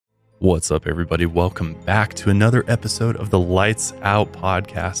What's up, everybody? Welcome back to another episode of the Lights Out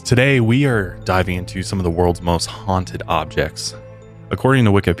podcast. Today, we are diving into some of the world's most haunted objects. According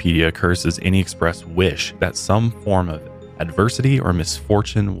to Wikipedia, a curse is any expressed wish that some form of adversity or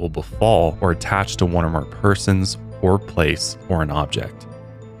misfortune will befall or attach to one or more persons or place or an object.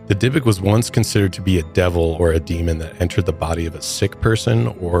 The Dybbuk was once considered to be a devil or a demon that entered the body of a sick person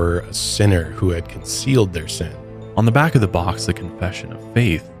or a sinner who had concealed their sin. On the back of the box, the confession of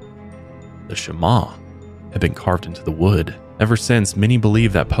faith, the Shema, had been carved into the wood. Ever since, many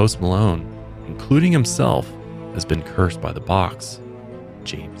believe that Post Malone, including himself, has been cursed by the box.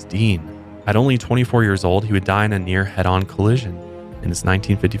 James Dean. At only 24 years old, he would die in a near head-on collision in his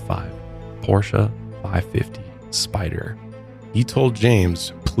 1955 Porsche 550 Spider. He told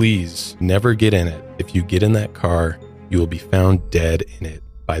James, "Please never get in it. If you get in that car, you will be found dead in it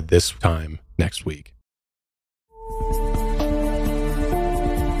by this time next week."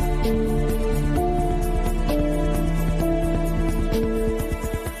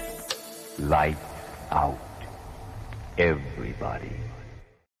 Lights out, everybody.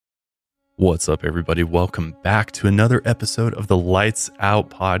 What's up, everybody? Welcome back to another episode of the Lights Out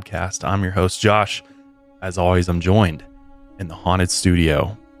podcast. I'm your host, Josh. As always, I'm joined in the haunted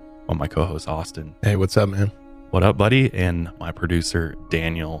studio by my co-host, Austin. Hey, what's up, man? What up, buddy? And my producer,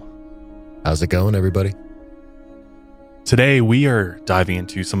 Daniel. How's it going, everybody? Today, we are diving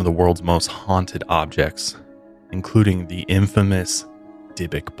into some of the world's most haunted objects, including the infamous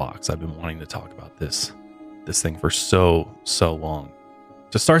Dybbuk box. I've been wanting to talk about this thing for so long.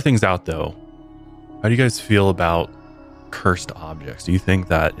 To start things out, though, how do you guys feel about cursed objects? Do you think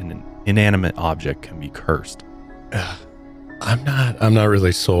that an inanimate object can be cursed? I'm not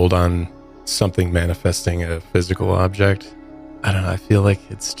really sold on something manifesting a physical object. I don't know. I feel like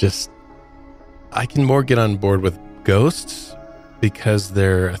it's just, I can more get on board with ghosts because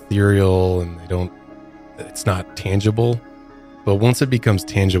they're ethereal and it's not tangible. But once it becomes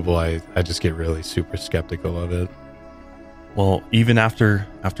tangible, I just get really super skeptical of it. Well, even after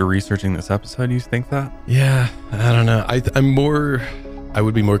researching this episode, you think that? Yeah, I don't know. I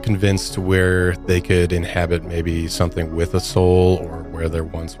would be more convinced where they could inhabit maybe something with a soul or where there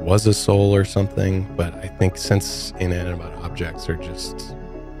once was a soul or something. But I think since inanimate objects are just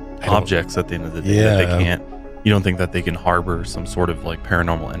objects at the end of the day, that they can't. You don't think that they can harbor some sort of like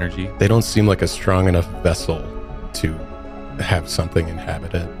paranormal energy? They don't seem like a strong enough vessel to have something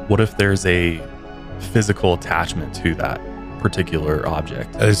inhabit it. What if there's a physical attachment to that particular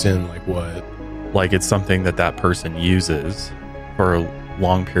object? As in, like what? Like it's something that person uses for a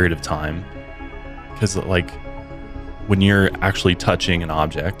long period of time. Because like when you're actually touching an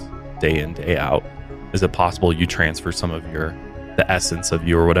object day in, day out, is it possible you transfer some of the essence of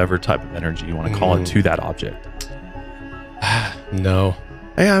you or whatever type of energy you want to call it to that object? No.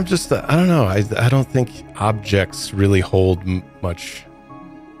 Yeah, I don't know. I don't think objects really hold much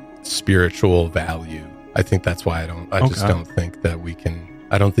spiritual value. I think that's why I just don't think that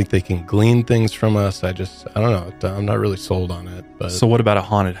I don't think they can glean things from us. I don't know. I'm not really sold on it. But so what about a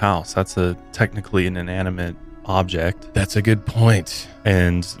haunted house? That's technically an inanimate object. That's a good point.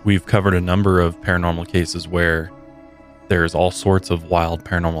 And we've covered a number of paranormal cases where there's all sorts of wild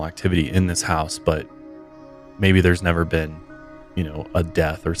paranormal activity in this house, but maybe there's never been, a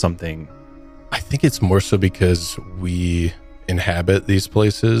death or something. I think it's more so because we inhabit these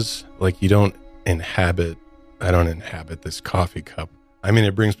places. Like I don't inhabit this coffee cup. I mean,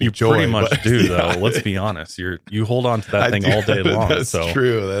 it brings me joy. You pretty much do, though. Let's be honest. You hold on to that thing all day long. That's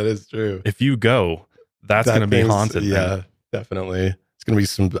true. That is true. If you go, that's going to be haunted. Yeah, definitely. It's going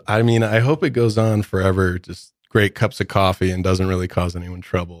to be I hope it goes on forever. Just great cups of coffee and doesn't really cause anyone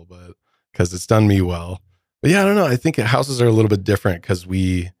trouble, but because it's done me well. But yeah, I don't know. I think houses are a little bit different because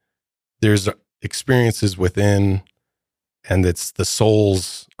there's experiences within, and it's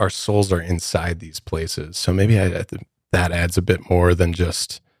our souls are inside these places. So maybe that adds a bit more than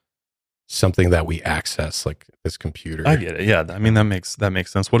just something that we access, like this computer. I get it. Yeah, I mean that makes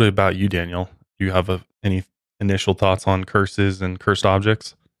sense. What about you, Daniel? Do you have any initial thoughts on curses and cursed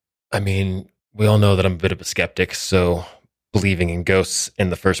objects? I mean, we all know that I'm a bit of a skeptic, so believing in ghosts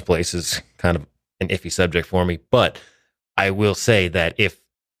in the first place is kind of an iffy subject for me. But I will say that if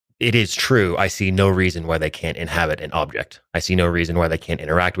it is true, I see no reason why they can't inhabit an object. I see no reason why they can't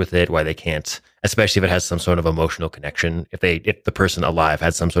interact with it, why they can't, especially if it has some sort of emotional connection. If the person alive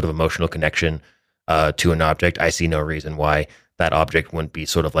had some sort of emotional connection to an object, I see no reason why that object wouldn't be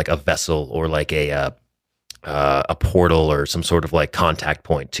sort of like a vessel or like a portal or some sort of like contact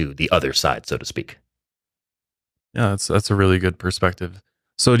point to the other side, so to speak. Yeah, that's a really good perspective.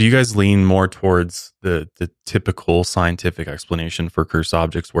 So do you guys lean more towards the typical scientific explanation for cursed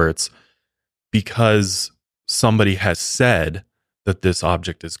objects where it's because somebody has said that this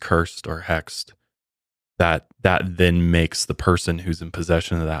object is cursed or hexed, that then makes the person who's in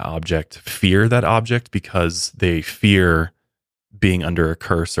possession of that object fear that object because they fear being under a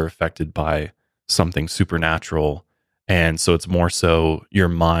curse or affected by something supernatural, and so it's more so your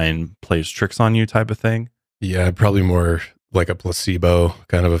mind plays tricks on you type of thing? Yeah, probably more like a placebo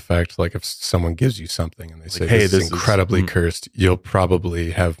kind of effect. Like if someone gives you something and they say, hey, this this is is- incredibly cursed, you'll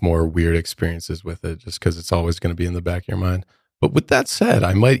probably have more weird experiences with it just because it's always going to be in the back of your mind. But with that said,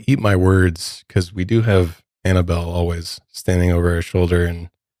 I might eat my words because we do have Annabelle always standing over our shoulder. And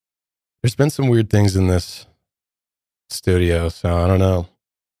there's been some weird things in this studio. So I don't know.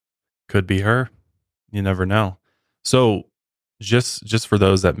 Could be her. You never know. So just for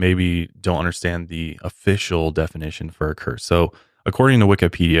those that maybe don't understand the official definition for a curse. So according to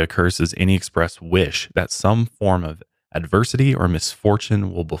Wikipedia, a curse is any expressed wish that some form of adversity or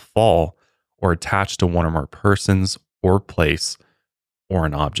misfortune will befall or attach to one or more persons or place or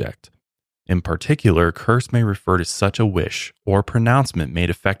an object. In particular, curse may refer to such a wish or pronouncement made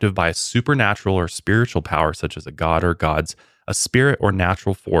effective by a supernatural or spiritual power, such as a god or gods, a spirit or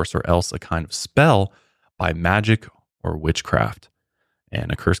natural force, or else a kind of spell by magic or witchcraft.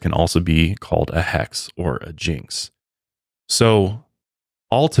 And a curse can also be called a hex or a jinx. So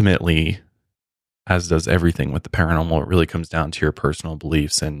ultimately, as does everything with the paranormal, it really comes down to your personal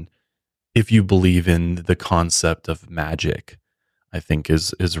beliefs. And if you believe in the concept of magic, I think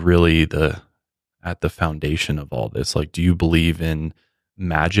is really at the foundation of all this. Like, do you believe in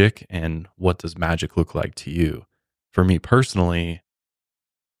magic, and what does magic look like to you? For me personally,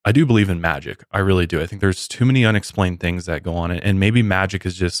 I do believe in magic. I really do. I think there's too many unexplained things that go on, and maybe magic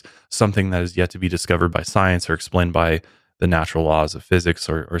is just something that is yet to be discovered by science or explained by the natural laws of physics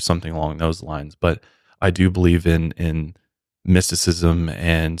or something along those lines. But I do believe in mysticism,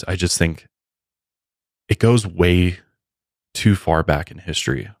 and I just think it goes way too far back in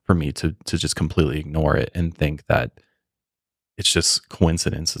history for me to just completely ignore it and think that it's just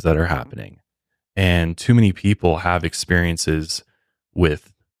coincidences that are happening. And too many people have experiences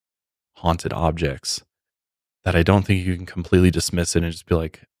with haunted objects that I don't think you can completely dismiss it and just be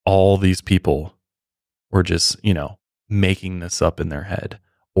like, all these people were just, making this up in their head,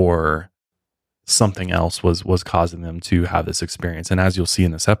 or something else was causing them to have this experience. And as you'll see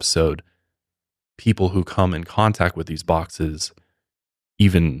in this episode, people who come in contact with these boxes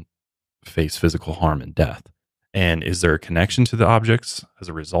even face physical harm and death. And is there a connection to the objects as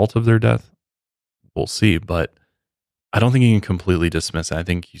a result of their death? We'll see. But I don't think you can completely dismiss it. I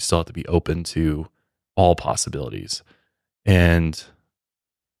think you still have to be open to all possibilities. And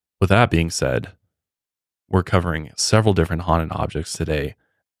with that being said, we're covering several different haunted objects today,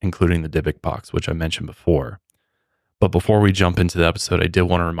 including the Dybbuk box, which I mentioned before. But before we jump into the episode, I did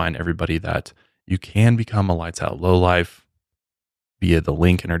want to remind everybody that you can become a Lights Out Lowlife via the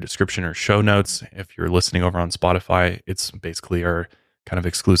link in our description or show notes. If you're listening over on Spotify, it's basically our kind of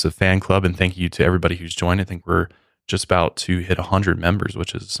exclusive fan club. And thank you to everybody who's joined. I think we're just about to hit 100 members,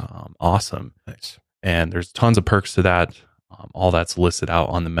 which is awesome. Nice. And there's tons of perks to that. All that's listed out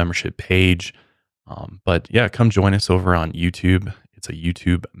on the membership page. But yeah, come join us over on YouTube. It's a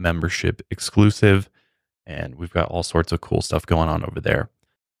YouTube membership exclusive, and we've got all sorts of cool stuff going on over there.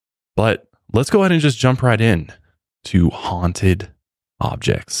 But let's go ahead and just jump right in to haunted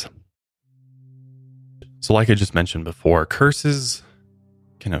objects. So like I just mentioned before, curses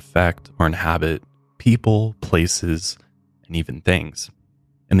can affect or inhabit people, places, and even things.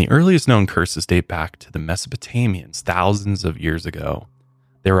 And the earliest known curses date back to the Mesopotamians thousands of years ago.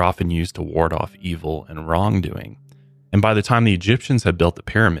 They were often used to ward off evil and wrongdoing. And by the time the Egyptians had built the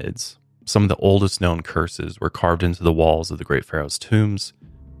pyramids, some of the oldest known curses were carved into the walls of the great pharaoh's tombs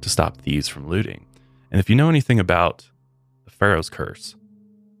to stop thieves from looting. And if you know anything about the pharaoh's curse,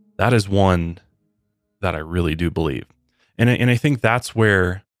 that is one that I really do believe. And I think that's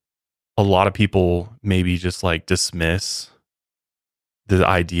where a lot of people maybe just like dismiss the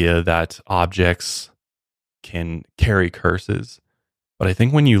idea that objects can carry curses. But I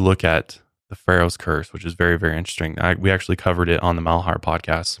think when you look at the Pharaoh's curse, which is very, very interesting, we actually covered it on the Malhar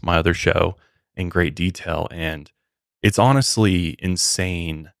podcast, my other show, in great detail. And it's honestly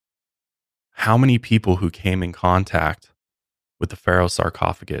insane how many people who came in contact with the Pharaoh's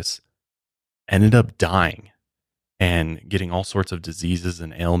sarcophagus ended up dying and getting all sorts of diseases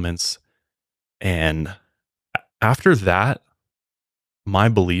and ailments. And after that, my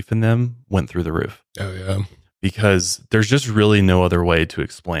belief in them went through the roof. Oh, yeah. Because there's just really no other way to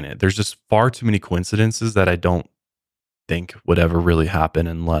explain it. There's just far too many coincidences that I don't think would ever really happen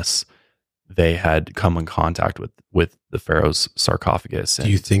unless they had come in contact with the pharaoh's sarcophagus. Do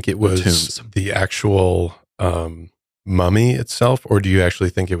you think it was tombs. the actual mummy itself, or do you actually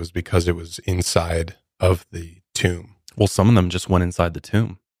think it was because it was inside of the tomb? Well, some of them just went inside the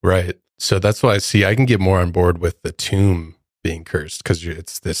tomb. Right. So that's why I can get more on board with the tomb being cursed, because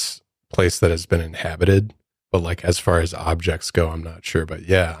it's this place that has been inhabited. But like as far as objects go, I'm not sure. But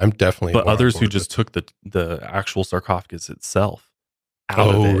yeah, I'm definitely. But more on others who board just took the actual sarcophagus itself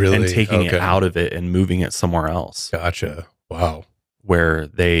out Oh, of it really? and taking it Okay. out of it and moving it somewhere else, Gotcha. Wow. where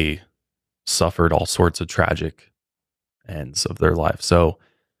they suffered all sorts of tragic ends of their life. So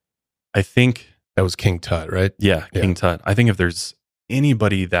I think, That was King Tut, right? yeah, Yeah. King Tut. I think if there's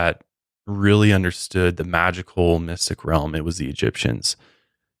anybody that really understood the magical mystic realm, it was the Egyptians.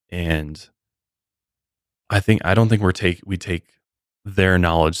 And I don't think we take their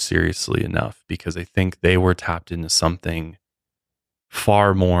knowledge seriously enough, because I think they were tapped into something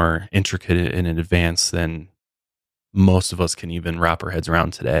far more intricate and advanced than most of us can even wrap our heads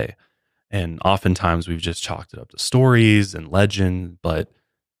around today. And oftentimes we've just chalked it up to stories and legend, but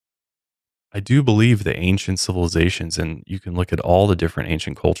I do believe the ancient civilizations, and you can look at all the different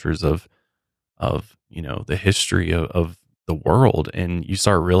ancient cultures of the history of the world, and you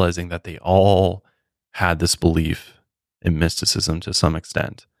start realizing that they all had this belief in mysticism to some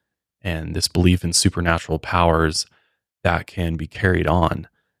extent, and this belief in supernatural powers that can be carried on.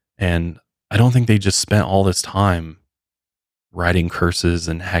 And I don't think they just spent all this time writing curses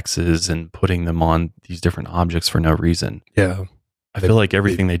and hexes and putting them on these different objects for no reason. Yeah. I feel like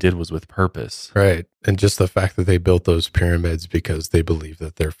everything they did was with purpose. Right. And just the fact that they built those pyramids because they believed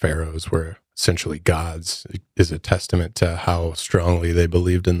that their pharaohs were essentially gods is a testament to how strongly they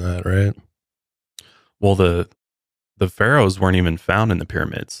believed in that, right? Well, the pharaohs weren't even found in the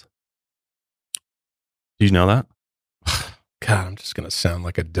pyramids. Do you know that? God, I'm just going to sound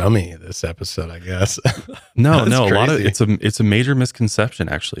like a dummy this episode, I guess. No, That's no. A lot of crazy. it's a major misconception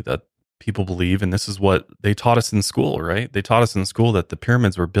actually that people believe, and this is what they taught us in school, right? They taught us in school that the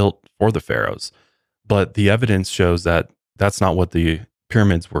pyramids were built for the pharaohs, but the evidence shows that that's not what the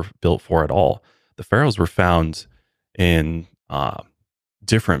pyramids were built for at all. The pharaohs were found in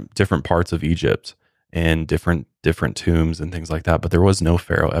different parts of Egypt and different tombs and things like that, but there was no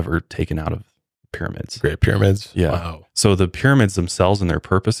pharaoh ever taken out of pyramids. Great pyramids. Yeah. Wow. So the pyramids themselves and their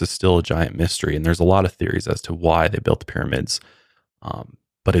purpose is still a giant mystery, and there's a lot of theories as to why they built the pyramids,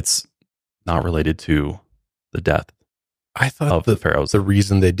 but it's not related to the death I thought of the pharaohs. the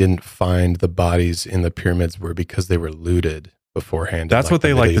reason they didn't find the bodies in the pyramids were because they were looted beforehand. in, That's what the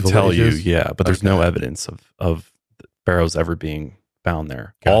they like to medieval tell ages. you, yeah. But there's no Okay. evidence of the pharaohs ever being found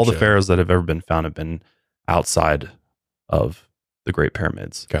there. All the Gotcha. pharaohs that have ever been found have been outside of the Great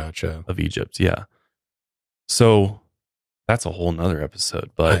Pyramids Gotcha. of Egypt. Yeah. So that's a whole nother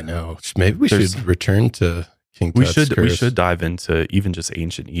episode. But I know. Maybe we there's- should return to King we Tut's should curse. dive into even just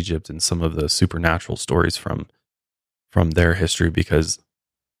ancient Egypt and some of the supernatural stories from their history, because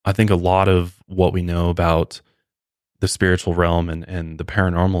I think a lot of what we know about the spiritual realm and the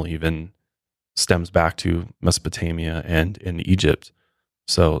paranormal even stems back to Mesopotamia and in Egypt.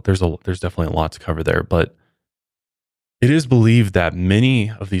 So there's definitely a lot to cover there, but it is believed that many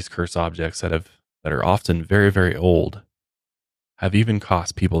of these cursed objects that are often very, very old have even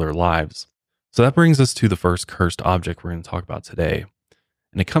cost people their lives. So that brings us to the first cursed object we're going to talk about today.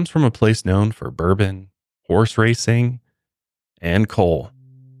 And it comes from a place known for bourbon, horse racing, and coal.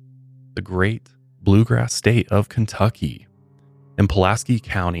 The great bluegrass state of Kentucky. In Pulaski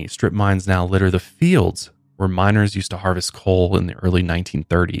County, strip mines now litter the fields where miners used to harvest coal in the early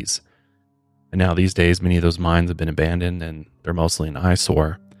 1930s. And now these days, many of those mines have been abandoned and they're mostly an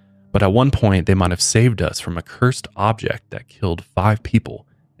eyesore. But at one point, they might have saved us from a cursed object that killed 5 people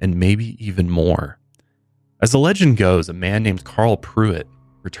and maybe even more. As the legend goes, a man named Carl Pruitt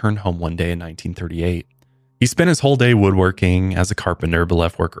returned home one day in 1938. He spent his whole day woodworking as a carpenter, but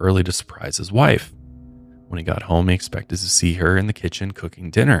left work early to surprise his wife. When he got home, he expected to see her in the kitchen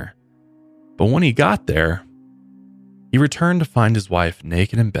cooking dinner. But when he got there, he returned to find his wife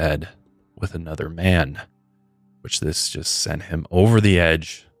naked in bed with another man, which this just sent him over the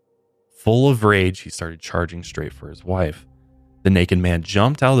edge. Full of rage, he started charging straight for his wife. The naked man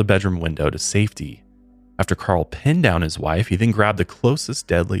jumped out of the bedroom window to safety. After Carl pinned down his wife, he then grabbed the closest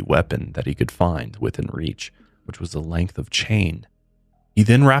deadly weapon that he could find within reach, which was a length of chain. He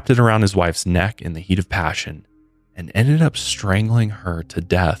then wrapped it around his wife's neck in the heat of passion and ended up strangling her to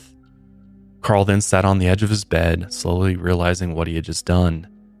death. Carl then sat on the edge of his bed, slowly realizing what he had just done,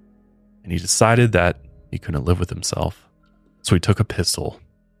 and he decided that he couldn't live with himself. So he took a pistol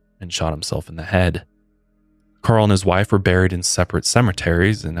and shot himself in the head. Carl and his wife were buried in separate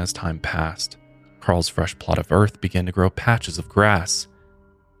cemeteries, and as time passed, Carl's fresh plot of earth began to grow patches of grass.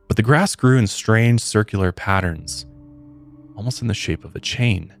 But the grass grew in strange circular patterns, almost in the shape of a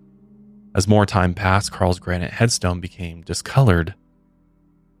chain. As more time passed, Carl's granite headstone became discolored.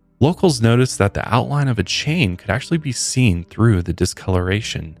 Locals noticed that the outline of a chain could actually be seen through the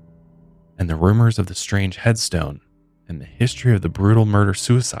discoloration, and the rumors of the strange headstone and the history of the brutal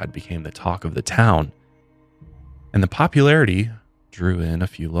murder-suicide became the talk of the town. And the popularity drew in a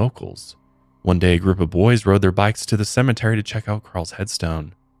few locals. One day, a group of boys rode their bikes to the cemetery to check out Carl's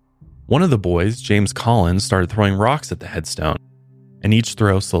headstone. One of the boys, James Collins, started throwing rocks at the headstone, and each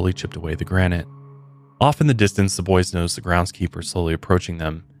throw slowly chipped away the granite. Off in the distance, the boys noticed the groundskeeper slowly approaching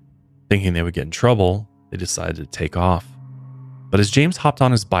them. Thinking they would get in trouble, they decided to take off. But as James hopped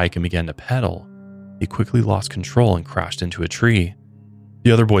on his bike and began to pedal, he quickly lost control and crashed into a tree.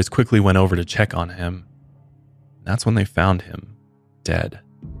 The other boys quickly went over to check on him. And that's when they found him, dead.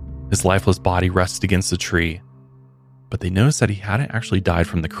 His lifeless body rested against the tree, but they noticed that he hadn't actually died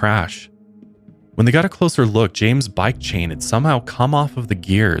from the crash. When they got a closer look, James' bike chain had somehow come off of the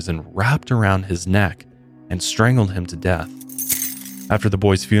gears and wrapped around his neck and strangled him to death. After the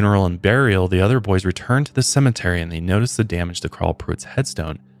boy's funeral and burial, the other boys returned to the cemetery and they noticed the damage to Carl Pruitt's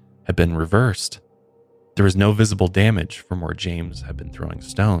headstone had been reversed. There was no visible damage from where James had been throwing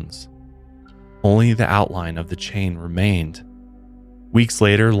stones. Only the outline of the chain remained. Weeks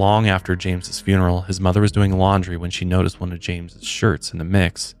later, long after James's funeral, his mother was doing laundry when she noticed one of James's shirts in the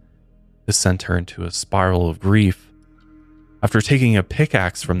mix. This sent her into a spiral of grief. After taking a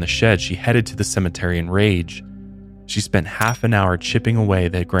pickaxe from the shed, she headed to the cemetery in rage. She spent half an hour chipping away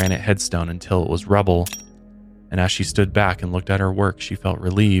the granite headstone until it was rubble, and as she stood back and looked at her work, she felt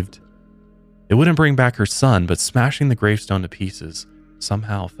relieved. It wouldn't bring back her son, but smashing the gravestone to pieces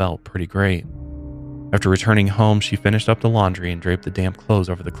somehow felt pretty great. After returning home, she finished up the laundry and draped the damp clothes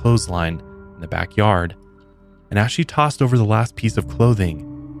over the clothesline in the backyard. And as she tossed over the last piece of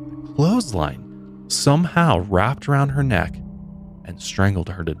clothing, the clothesline somehow wrapped around her neck and strangled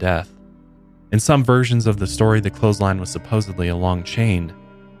her to death. In some versions of the story, the clothesline was supposedly a long chain.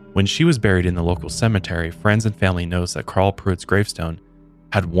 When she was buried in the local cemetery, friends and family noticed that Carl Pruitt's gravestone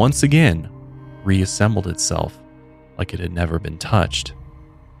had once again reassembled itself like it had never been touched.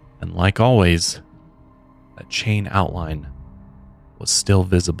 And like always, that chain outline was still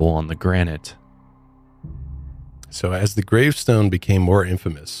visible on the granite. So as the gravestone became more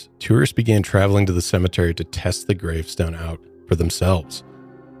infamous, tourists began traveling to the cemetery to test the gravestone out for themselves.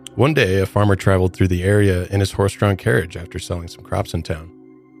 One day, a farmer traveled through the area in his horse-drawn carriage after selling some crops in town.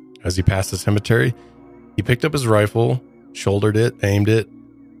 As he passed the cemetery, he picked up his rifle, shouldered it, aimed it,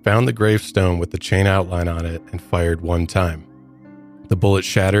 found the gravestone with the chain outline on it, and fired one time. The bullet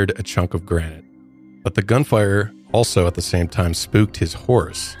shattered a chunk of granite. But the gunfire also at the same time spooked his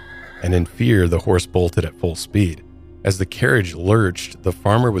horse, and in fear, the horse bolted at full speed. As the carriage lurched, the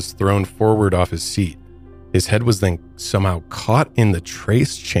farmer was thrown forward off his seat. His head was then somehow caught in the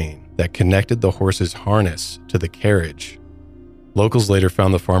trace chain that connected the horse's harness to the carriage. Locals later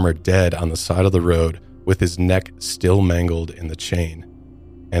found the farmer dead on the side of the road with his neck still mangled in the chain.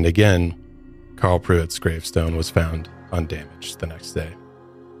 And again, Carl Pruitt's gravestone was found undamaged the next day.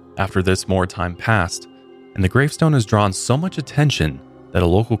 After this, more time passed, and the gravestone has drawn so much attention that a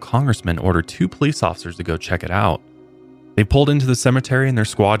local congressman ordered 2 police officers to go check it out. They pulled into the cemetery in their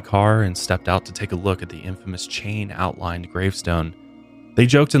squad car and stepped out to take a look at the infamous chain-outlined gravestone. They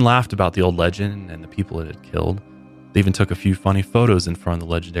joked and laughed about the old legend and the people it had killed. They even took a few funny photos in front of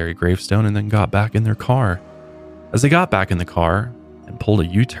the legendary gravestone and then got back in their car. As they got back in the car and pulled a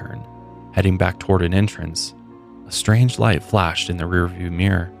U-turn, heading back toward an entrance, a strange light flashed in the rearview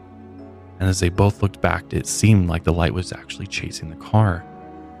mirror. And as they both looked back, it seemed like the light was actually chasing the car.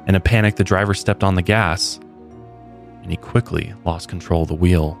 In a panic, the driver stepped on the gas, and he quickly lost control of the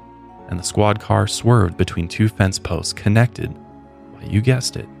wheel, and the squad car swerved between 2 fence posts connected by, you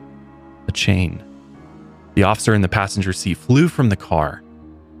guessed it, a chain. The officer in the passenger seat flew from the car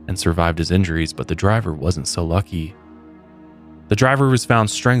and survived his injuries, but the driver wasn't so lucky. The driver was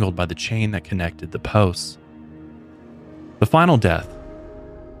found strangled by the chain that connected the posts. The final death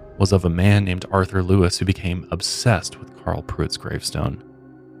was of a man named Arthur Lewis who became obsessed with Carl Pruitt's gravestone.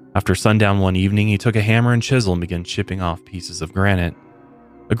 After sundown one evening, he took a hammer and chisel and began chipping off pieces of granite.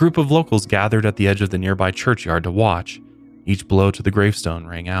 A group of locals gathered at the edge of the nearby churchyard to watch. Each blow to the gravestone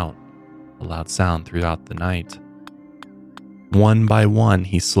rang out, a loud sound throughout the night. One by one,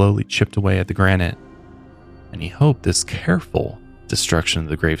 he slowly chipped away at the granite, and he hoped this careful destruction of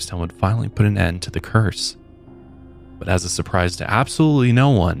the gravestone would finally put an end to the curse. But as a surprise to absolutely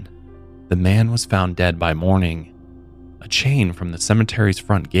no one, The man was found dead by morning. A chain from the cemetery's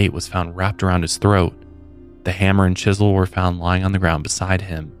front gate was found wrapped around his throat. The hammer and chisel were found lying on the ground beside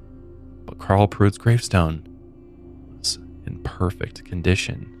him. But Carl Pruitt's gravestone was in perfect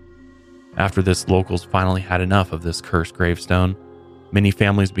condition. After this, locals finally had enough of this cursed gravestone. Many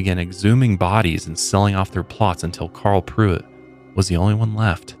families began exhuming bodies and selling off their plots until Carl Pruitt was the only one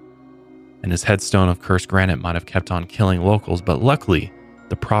left. And his headstone of cursed granite might have kept on killing locals, but luckily,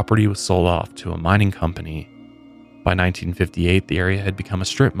 the property was sold off to a mining company. By 1958, the area had become a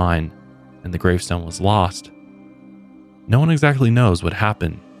strip mine, and the gravestone was lost. No one exactly knows what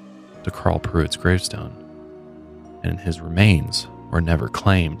happened to Carl Pruitt's gravestone, and his remains were never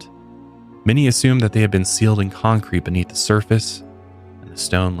claimed. Many assume that they had been sealed in concrete beneath the surface, and the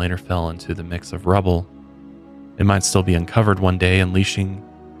stone later fell into the mix of rubble. It might still be uncovered one day, unleashing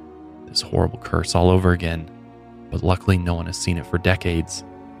this horrible curse all over again, but luckily no one has seen it for decades.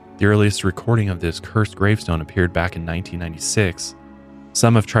 The earliest recording of this cursed gravestone appeared back in 1996.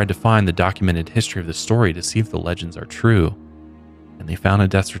 Some have tried to find the documented history of the story to see if the legends are true, and they found a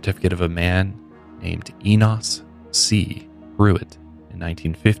death certificate of a man named Enos C. Pruitt in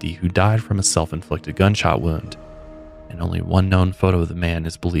 1950 who died from a self-inflicted gunshot wound, and only one known photo of the man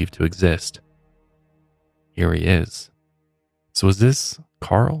is believed to exist. Here he is. So is this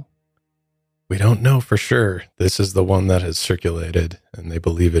Carl? We don't know for sure. This is the one that has circulated, and they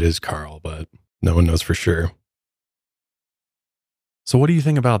believe it is Carl, but no one knows for sure. So what do you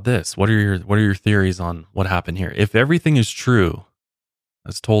think about this? What are your theories on what happened here? If everything is true,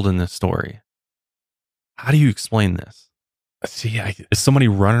 as told in this story, how do you explain this? See, Is somebody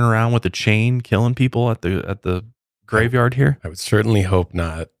running around with a chain killing people at the graveyard here? I would certainly hope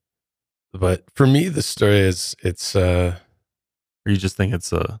not. But for me, the story is Or you just think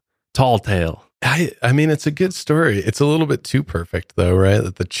it's a tall tale? I mean, it's a good story. It's a little bit too perfect, though, right?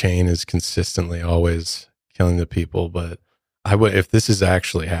 That the chain is consistently always killing the people. But if this is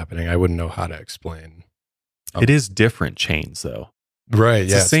actually happening, I wouldn't know how to explain. It is different chains, though. Right?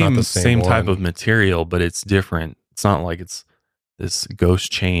 It's Yeah, the it's not same type one. of material, but it's different. It's not like it's this ghost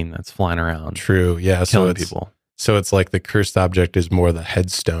chain that's flying around, True. Yeah. killing people. So it's like the cursed object is more the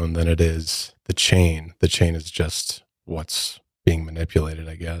headstone than it is the chain. The chain is just what's being manipulated,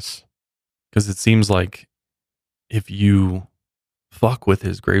 I guess. Because it seems like if you fuck with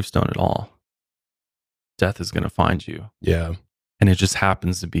his gravestone at all, death is going to find you. Yeah. And it just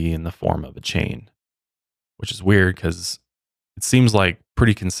happens to be in the form of a chain, which is weird because it seems like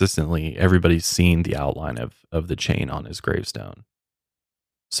pretty consistently everybody's seen the outline of the chain on his gravestone.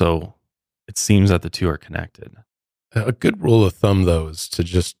 So it seems that the two are connected. A good rule of thumb, though, is to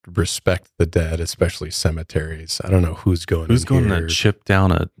just respect the dead, especially cemeteries. I don't know who's going to chip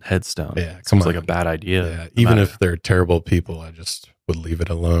down a headstone. Yeah, it seems like a bad idea. Yeah, even if they're terrible people, I just would leave it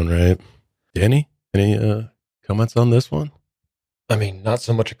alone, right? Danny, any comments on this one? I mean, not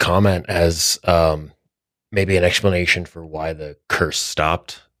so much a comment as maybe an explanation for why the curse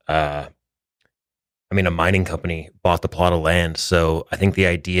stopped. I mean, a mining company bought the plot of land, so I think the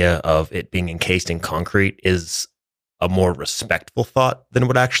idea of it being encased in concrete is a more respectful thought than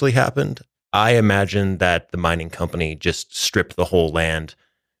what actually happened. I imagine that the mining company just stripped the whole land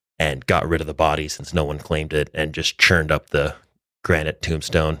and got rid of the body since no one claimed it and just churned up the granite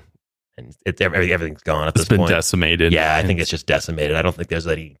tombstone. And everything's gone at this point. It's been decimated. Yeah, I think it's just decimated. I don't think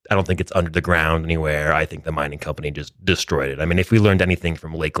it's under the ground anywhere. I think the mining company just destroyed it. I mean, if we learned anything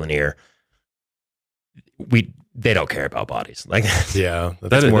from Lake Lanier, they don't care about bodies. Like, yeah,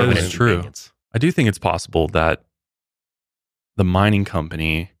 that more is true. I do think it's possible that the mining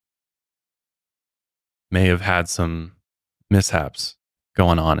company may have had some mishaps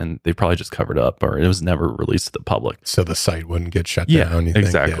going on and they probably just covered up, or it was never released to the public. So the site wouldn't get shut down.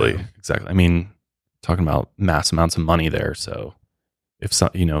 Exactly. Yeah. Exactly. I mean, talking about mass amounts of money there. So if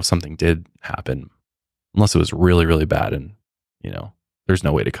something did happen, unless it was really, really bad and, there's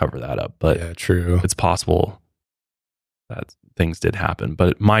no way to cover that up, but yeah, true. It's possible that things did happen,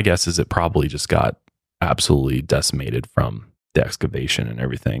 but my guess is it probably just got absolutely decimated from the excavation and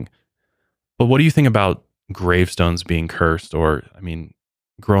everything. But what do you think about gravestones being cursed? Or, I mean,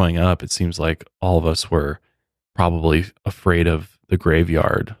 growing up, it seems like all of us were probably afraid of the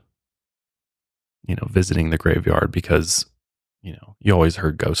graveyard, visiting the graveyard because, you always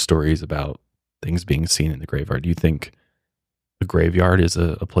heard ghost stories about things being seen in the graveyard. Do you think a graveyard is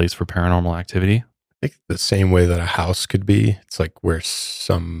a place for paranormal activity? I think the same way that a house could be. It's like where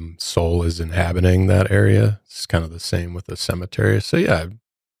some soul is inhabiting that area. It's kind of the same with a cemetery. So yeah, I'd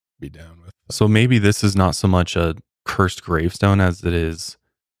be down with that. So maybe this is not so much a cursed gravestone as it is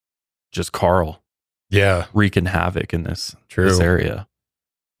just Carl Yeah, wreaking havoc in this true. area.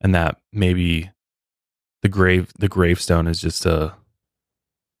 and that maybe the gravestone is just a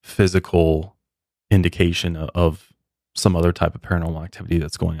physical indication of some other type of paranormal activity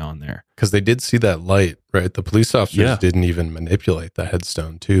that's going on there. Because they did see that light, right? The police officers Yeah. didn't even manipulate the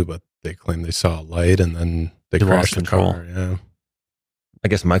headstone too, but they claimed they saw a light and then they They lost crashed the control. car. Yeah. I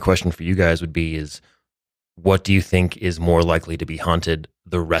guess my question for you guys would be is, what do you think is more likely to be haunted,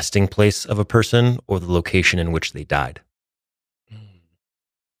 the resting place of a person or the location in which they died?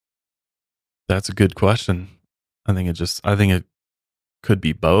 That's a good question. I think it could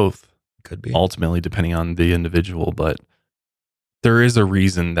be both. Could be. Ultimately, depending on the individual, but there is a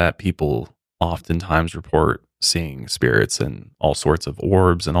reason that people oftentimes report seeing spirits and all sorts of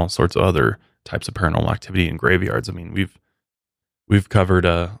orbs and all sorts of other types of paranormal activity in graveyards. I mean, we've covered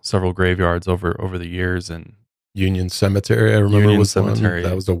several graveyards over the years, and Union Cemetery, I remember, Union was Cemetery. one.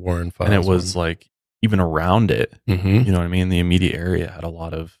 That was a Warren Files. and it was like even around it, Mm-hmm. you know what I mean? The immediate area had a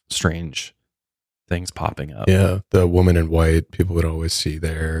lot of strange things popping up. Yeah, the woman in white, people would always see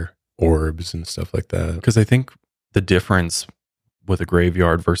their orbs and stuff like that. Because I think the difference with a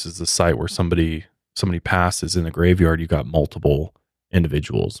graveyard versus the site where somebody passes in a graveyard, you got multiple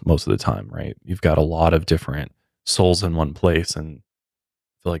individuals most of the time, right? You've got a lot of different souls in one place, and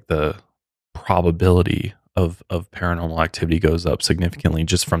I feel like the probability of paranormal activity goes up significantly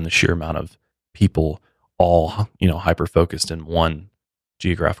just from the sheer amount of people all, hyper focused in one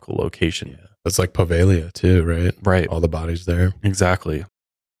geographical location. Yeah, that's like Poveglia too, right? Right. All the bodies there. Exactly.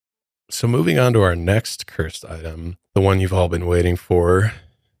 So moving on to our next cursed item, the one you've all been waiting for.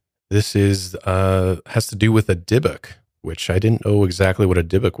 This is has to do with a Dybbuk, which I didn't know exactly what a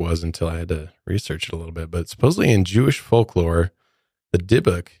Dybbuk was until I had to research it a little bit. But supposedly in Jewish folklore, the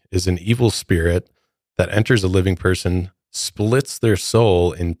Dybbuk is an evil spirit that enters a living person, splits their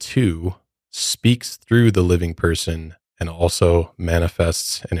soul in two, speaks through the living person, and also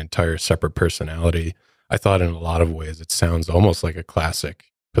manifests an entire separate personality. I thought in a lot of ways it sounds almost like a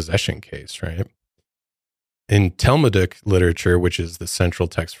classic possession case, right? In Talmudic literature, which is the central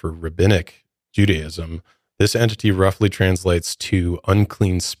text for rabbinic Judaism, this entity roughly translates to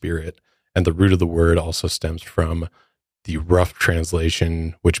unclean spirit, and the root of the word also stems from the rough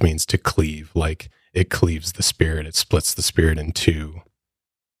translation, which means to cleave, like it cleaves the spirit, it splits the spirit in two.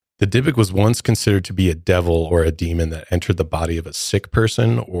 The Dybbuk was once considered to be a devil or a demon that entered the body of a sick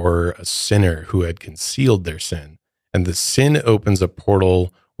person or a sinner who had concealed their sin. And the sin opens a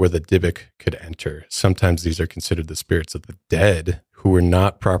portal where the Dybbuk could enter. Sometimes these are considered the spirits of the dead who were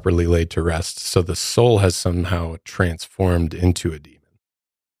not properly laid to rest, so the soul has somehow transformed into a demon.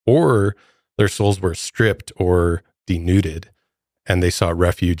 Or their souls were stripped or denuded, and they sought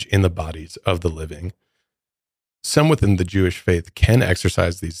refuge in the bodies of the living. Some within the Jewish faith can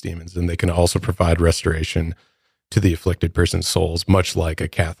exorcise these demons, and they can also provide restoration to the afflicted person's souls, much like a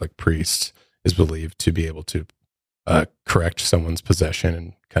Catholic priest is believed to be able to correct someone's possession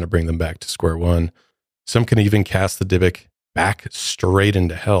and kind of bring them back to square one. Some can even cast the Dybbuk back straight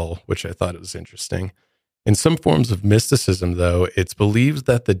into hell, which I thought was interesting. In some forms of mysticism, though, it's believed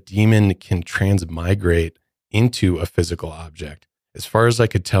that the demon can transmigrate into a physical object. As far as I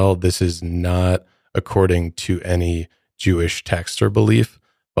could tell, this is not according to any Jewish text or belief,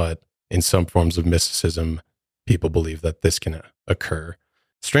 but in some forms of mysticism, people believe that this can occur.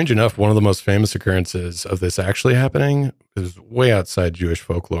 Strange enough, one of the most famous occurrences of this actually happening is way outside Jewish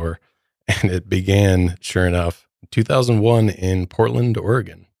folklore, and it began, sure enough, in 2001 in Portland,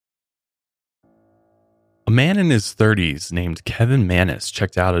 Oregon. A man in his 30s named Kevin Manis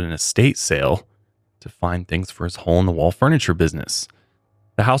checked out at an estate sale to find things for his hole-in-the-wall furniture business.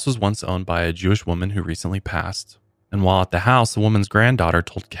 The house was once owned by a Jewish woman who recently passed, and while at the house, the woman's granddaughter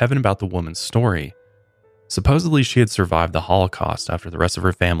told Kevin about the woman's story. Supposedly, she had survived the Holocaust after the rest of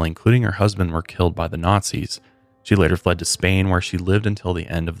her family, including her husband, were killed by the Nazis. She later fled to Spain, where she lived until the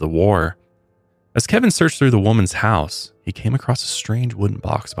end of the war. As Kevin searched through the woman's house, he came across a strange wooden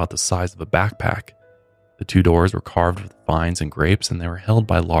box about the size of a backpack. The two doors were carved with vines and grapes, and they were held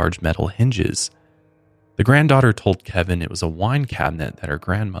by large metal hinges. The granddaughter told Kevin it was a wine cabinet that her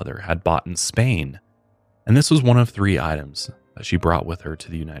grandmother had bought in Spain, and this was one of 3 items that she brought with her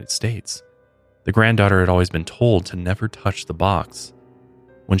to the United States. The granddaughter had always been told to never touch the box.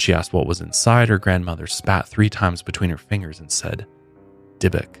 When she asked what was inside, her grandmother spat 3 times between her fingers and said,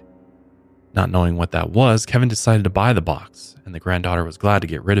 "Dybbuk." Not knowing what that was, Kevin decided to buy the box, and the granddaughter was glad to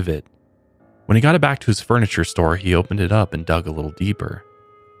get rid of it. When he got it back to his furniture store, he opened it up and dug a little deeper.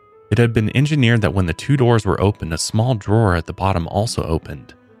 It had been engineered that when the 2 doors were opened, a small drawer at the bottom also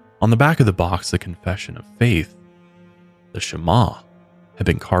opened. On the back of the box, the confession of faith, the Shema, had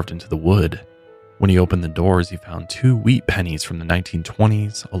been carved into the wood, When he opened the doors, he found 2 wheat pennies from the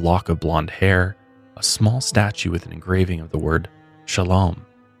 1920s, a lock of blonde hair, a small statue with an engraving of the word Shalom,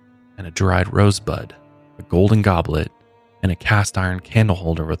 and a dried rosebud, a golden goblet, and a cast iron candle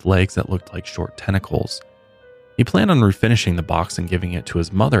holder with legs that looked like short tentacles. He planned on refinishing the box and giving it to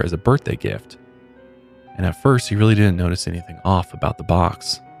his mother as a birthday gift. And at first, he really didn't notice anything off about the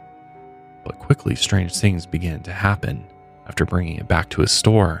box. But quickly, strange things began to happen after bringing it back to his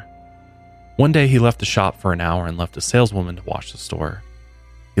store. One day, he left the shop for an hour and left a saleswoman to watch the store.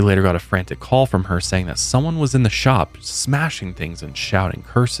 He later got a frantic call from her saying that someone was in the shop smashing things and shouting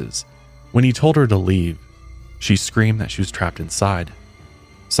curses. When he told her to leave, she screamed that she was trapped inside.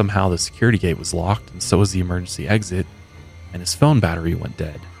 Somehow the security gate was locked, and so was the emergency exit, and his phone battery went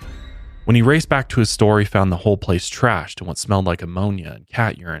dead. When he raced back to his store, he found the whole place trashed, and what smelled like ammonia and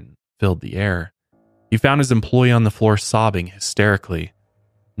cat urine filled the air. He found his employee on the floor sobbing hysterically.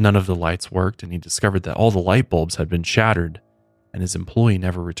 None of the lights worked, and he discovered that all the light bulbs had been shattered, and his employee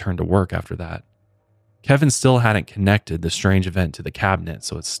never returned to work after that. Kevin still hadn't connected the strange event to the cabinet,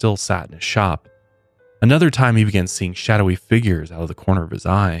 so it still sat in his shop. Another time, he began seeing shadowy figures out of the corner of his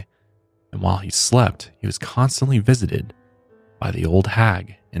eye, and while he slept, he was constantly visited by the old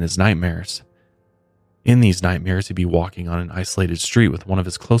hag in his nightmares. In these nightmares, he'd be walking on an isolated street with one of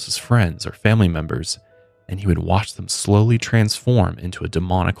his closest friends or family members, and he would watch them slowly transform into a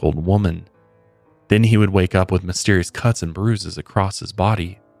demonic old woman. Then he would wake up with mysterious cuts and bruises across his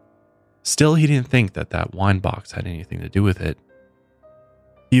body. Still, he didn't think that wine box had anything to do with it.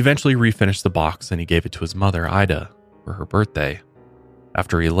 He eventually refinished the box and he gave it to his mother, Ida, for her birthday.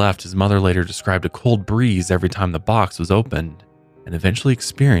 After he left, his mother later described a cold breeze every time the box was opened and eventually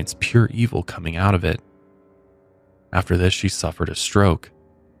experienced pure evil coming out of it. After this, she suffered a stroke,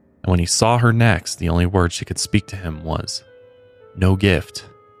 and when he saw her next, the only word she could speak to him was, "No gift,"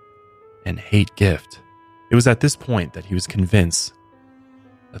 and "hate gift." It was at this point that he was convinced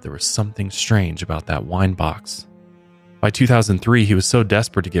that there was something strange about that wine box. By 2003, he was so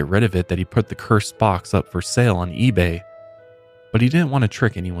desperate to get rid of it that he put the cursed box up for sale on eBay, but he didn't want to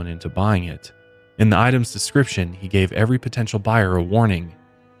trick anyone into buying it. In the item's description, he gave every potential buyer a warning.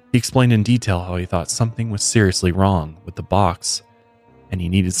 He explained in detail how he thought something was seriously wrong with the box, and he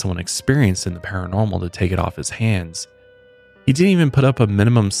needed someone experienced in the paranormal to take it off his hands. He didn't even put up a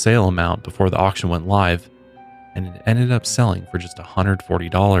minimum sale amount before the auction went live, and it ended up selling for just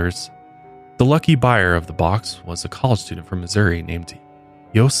 $140. The lucky buyer of the box was a college student from Missouri named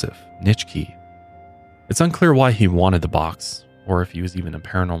Yosef Nitschke. It's unclear why he wanted the box, or if he was even a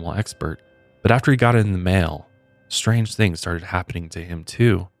paranormal expert, but after he got it in the mail, strange things started happening to him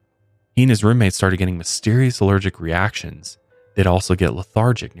too. He and his roommates started getting mysterious allergic reactions. They'd also get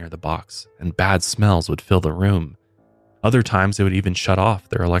lethargic near the box, and bad smells would fill the room. Other times, they would even shut off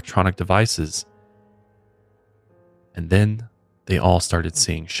their electronic devices. And then, they all started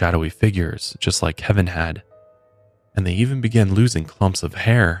seeing shadowy figures, just like Kevin had. And they even began losing clumps of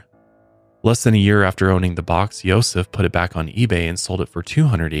hair. Less than a year after owning the box, Yosef put it back on eBay and sold it for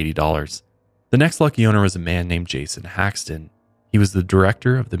 $280. The next lucky owner was a man named Jason Haxton. He was the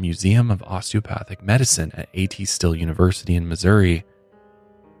director of the Museum of Osteopathic Medicine at A.T. Still University in Missouri.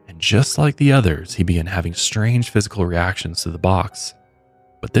 And just like the others, he began having strange physical reactions to the box.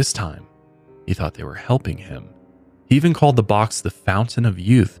 But this time, he thought they were helping him. He even called the box the Fountain of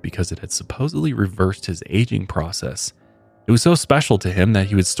Youth because it had supposedly reversed his aging process. It was so special to him that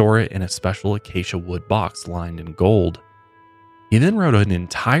he would store it in a special acacia wood box lined in gold. He then wrote an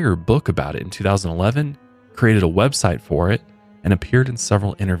entire book about it in 2011, created a website for it, and appeared in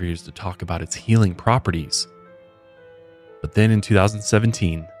several interviews to talk about its healing properties. But then in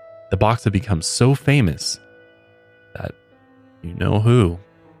 2017, the box had become so famous that you know who,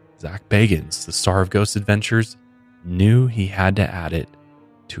 Zach Bagans, the star of Ghost Adventures, knew he had to add it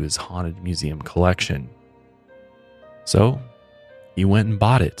to his haunted museum collection. So he went and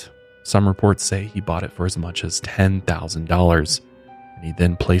bought it. Some reports say he bought it for as much as $10,000, and he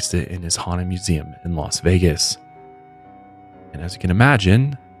then placed it in his haunted museum in Las Vegas. And as you can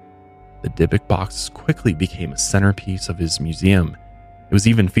imagine, the Dybbuk box quickly became a centerpiece of his museum. It was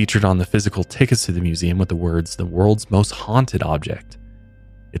even featured on the physical tickets to the museum with the words, "The world's most haunted object."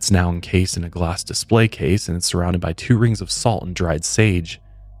 It's now encased in a glass display case, and it's surrounded by 2 rings of salt and dried sage.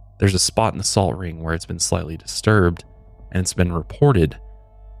 There's a spot in the salt ring where it's been slightly disturbed, and it's been reported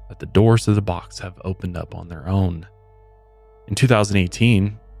that the doors to the box have opened up on their own. In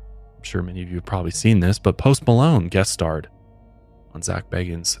 2018, I'm sure many of you have probably seen this, but Post Malone guest starred on Zach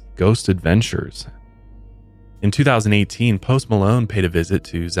Bagans' Ghost Adventures. In 2018, Post Malone paid a visit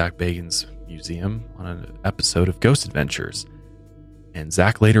to Zach Bagans' museum on an episode of Ghost Adventures. And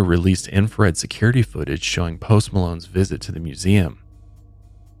Zach later released infrared security footage showing Post Malone's visit to the museum.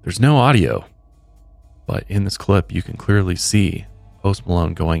 There's no audio, but in this clip you can clearly see Post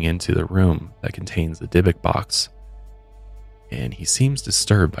Malone going into the room that contains the Dybbuk box, and he seems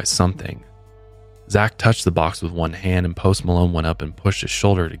disturbed by something. Zach touched the box with one hand, and Post Malone went up and pushed his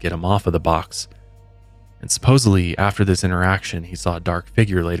shoulder to get him off of the box. And supposedly, after this interaction, he saw a dark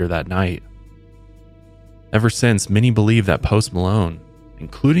figure later that night. Ever since, many believe that Post Malone,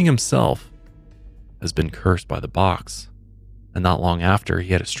 including himself, has been cursed by the box. And not long after,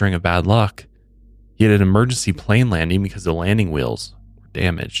 he had a string of bad luck. He had an emergency plane landing because the landing wheels were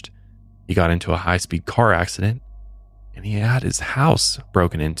damaged. He got into a high-speed car accident, and he had his house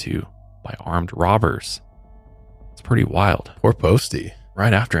broken into by armed robbers. It's pretty wild. Poor Posty.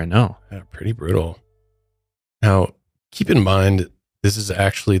 Right after, I know. Yeah, pretty brutal. Now, keep in mind, this is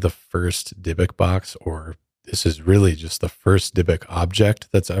actually the first Dybbuk box, or this is really just the first Dybbuk object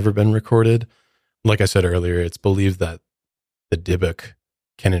that's ever been recorded. Like I said earlier, it's believed that the Dybbuk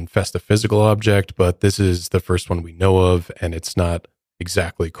can infest a physical object, but this is the first one we know of, and it's not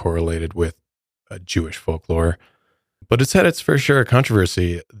exactly correlated with Jewish folklore. But it's had its fair share of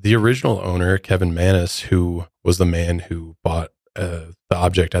controversy. The original owner, Kevin Mannis, who was the man who bought the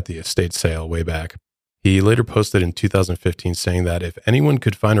object at the estate sale way back, he later posted in 2015 saying that if anyone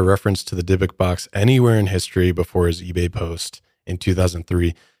could find a reference to the Dybbuk box anywhere in history before his eBay post in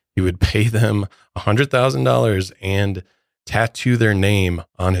 2003, he would pay them $100,000 and tattoo their name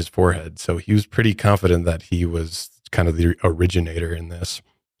on his forehead. So he was pretty confident that he was kind of the originator in this.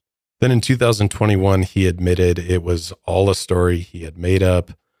 Then in 2021, he admitted it was all a story he had made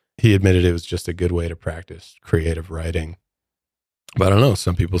up. He admitted it was just a good way to practice creative writing. But I don't know,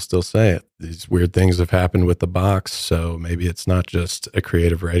 some people still say it. These weird things have happened with the box, so maybe it's not just a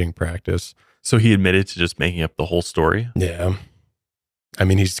creative writing practice. So he admitted to just making up the whole story? Yeah. I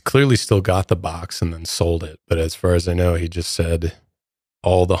mean, he's clearly still got the box and then sold it. But as far as I know, he just said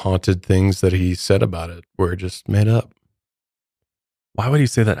all the haunted things that he said about it were just made up. Why would he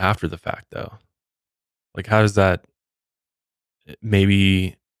say that after the fact, though? Like, how does that...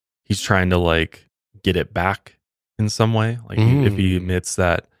 Maybe he's trying to, like, get it back in some way? Like, if he admits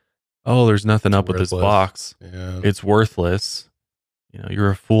that, oh, there's nothing up with this box. Yeah. It's worthless. You know, you're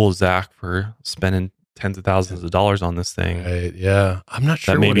a fool, Zach, for spending tens of thousands of dollars on this thing. Right, yeah. I'm not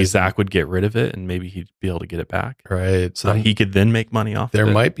sure that maybe Zach would get rid of it and maybe he'd be able to get it back. Right. So that he could then make money off there of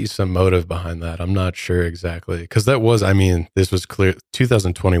it. Might be some motive behind that. I'm not sure exactly. Because that was, I mean, this was clear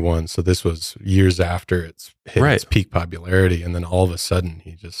 2021. So this was years after it's hit its peak popularity. And then all of a sudden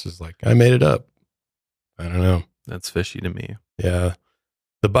he just is like, I made it up. I don't know. That's fishy to me. Yeah.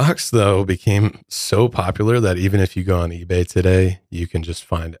 The box, though, became so popular that even if you go on eBay today, you can just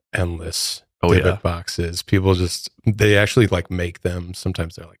find endless Dybbuk boxes. People just, they actually like make them.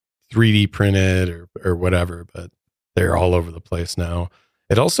 Sometimes they're like 3D printed or whatever, but they're all over the place now.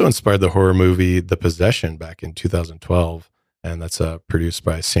 It also inspired the horror movie The Possession back in 2012. And that's produced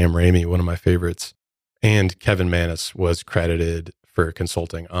by Sam Raimi, one of my favorites. And Kevin Mannis was credited for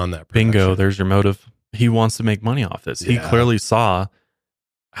consulting on that production. Bingo, there's your motive. He wants to make money off this. Yeah. He clearly saw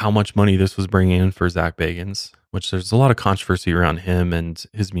how much money this was bringing in for Zach Bagans, which there's a lot of controversy around him and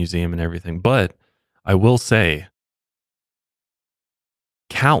his museum and everything. But I will say,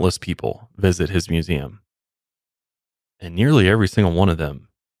 countless people visit his museum, and nearly every single one of them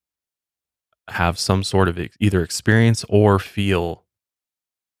have some sort of either experience or feel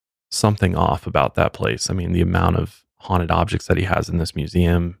something off about that place. I mean, the amount of haunted objects that he has in this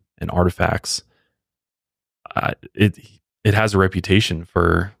museum and artifacts, it has a reputation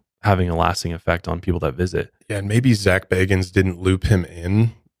for having a lasting effect on people that visit. Yeah, and maybe Zach Bagans didn't loop him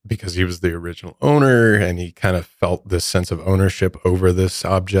in because he was the original owner and he kind of felt this sense of ownership over this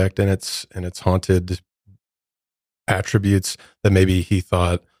object and its haunted attributes, that maybe he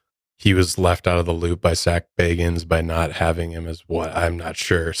thought he was left out of the loop by Zach Bagans by not having him as what, I'm not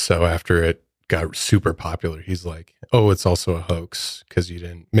sure. So after it got super popular, he's like, oh, it's also a hoax because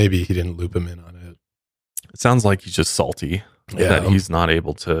maybe he didn't loop him in on it. It sounds like he's just salty that he's not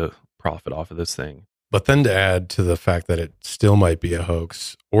able to profit off of this thing. But then to add to the fact that it still might be a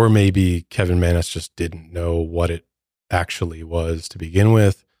hoax, or maybe Kevin Mannis just didn't know what it actually was to begin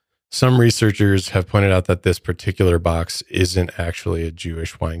with, some researchers have pointed out that this particular box isn't actually a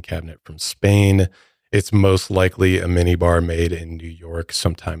Jewish wine cabinet from Spain. It's most likely a minibar made in New York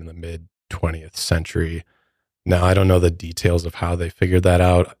sometime in the mid-20th century. Now, I don't know the details of how they figured that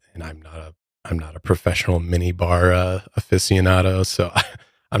out, and I'm not a professional minibar aficionado, so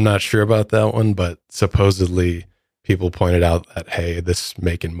I'm not sure about that one, but supposedly people pointed out that, hey, this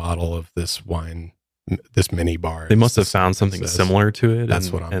make and model of this wine this mini bar. They must have found something similar to it.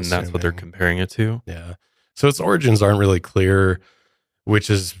 That's what I'm and that's what they're comparing it to. Yeah. So its origins aren't really clear, which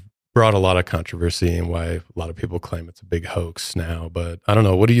has brought a lot of controversy and why a lot of people claim it's a big hoax now. But I don't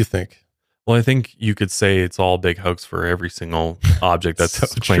know. What do you think? Well, I think you could say it's all big hoax for every single object that's So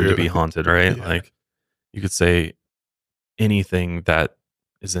claimed true. to be haunted, right? Yeah. Like you could say anything that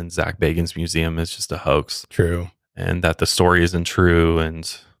is in Zach Bagans' museum is just a hoax, True. and that the story isn't true,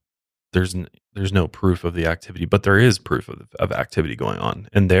 and there's no proof of the activity, but there is proof of activity going on,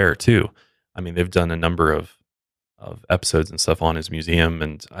 and there too. I mean, they've done a number of episodes and stuff on his museum,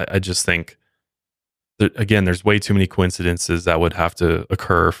 and I just think that, again, there's way too many coincidences that would have to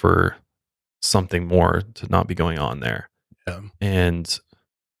occur for something more to not be going on there. Yeah. And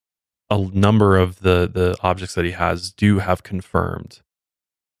a number of the objects that he has do have confirmed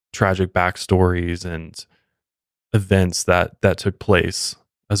tragic backstories and events that took place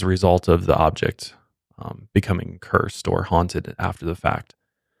as a result of the object becoming cursed or haunted after the fact.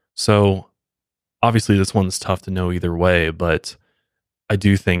 So obviously this one's tough to know either way, but I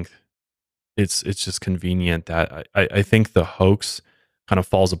do think it's just convenient that I think the hoax kind of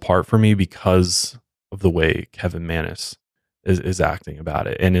falls apart for me because of the way Kevin Mannis is acting about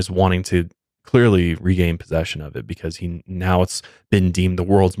it and is wanting to clearly regain possession of it because now it's been deemed the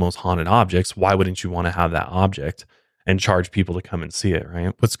world's most haunted objects. Why wouldn't you want to have that object and charge people to come and see it,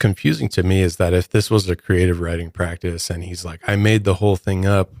 right? What's confusing to me is that if this was a creative writing practice and he's like, I made the whole thing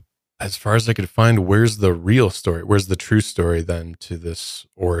up, as far as I could find, where's the real story? Where's the true story then to this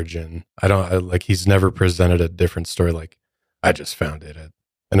origin? He's never presented a different story. Like, I just found it at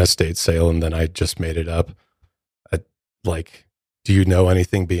an estate sale and then I just made it up. Do you know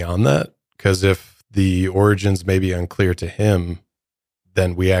anything beyond that? Because if the origins may be unclear to him,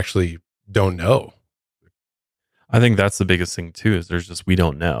 then we actually don't know. I think that's the biggest thing too, is we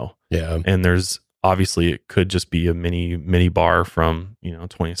don't know. Yeah. And there's obviously it could just be a mini bar from,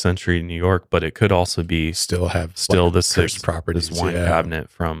 20th century New York, but it could also be this cursed properties, this wine cabinet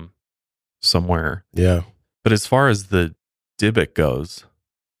from somewhere. Yeah. But as far as the Dybbuk goes,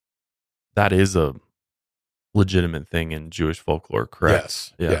 that is a legitimate thing in Jewish folklore, correct?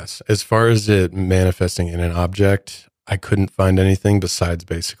 Yes. Yeah. Yes. As far as it manifesting in an object, I couldn't find anything besides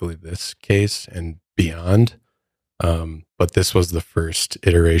basically this case and beyond. But this was the first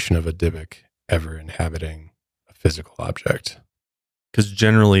iteration of a Dybbuk ever inhabiting a physical object. Because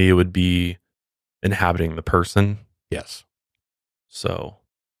generally it would be inhabiting the person. Yes. So,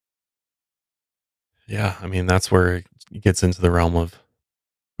 yeah, I mean, that's where it gets into the realm of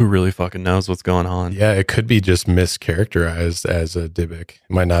who really fucking knows what's going on. Yeah, it could be just mischaracterized as a Dybbuk. It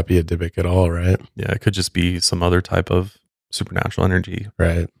might not be a Dybbuk at all, right? Yeah, it could just be some other type of supernatural energy.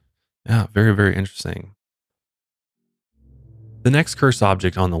 Right. Yeah, very, very interesting. The next cursed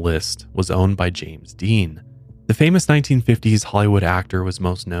object on the list was owned by James Dean. The famous 1950s Hollywood actor was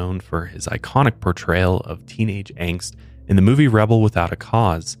most known for his iconic portrayal of teenage angst in the movie Rebel Without a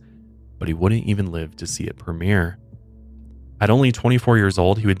Cause, but he wouldn't even live to see it premiere. At only 24 years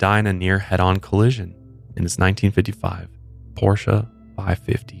old, he would die in a near head-on collision in his 1955 Porsche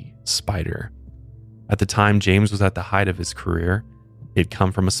 550 Spyder. At the time, James was at the height of his career. He had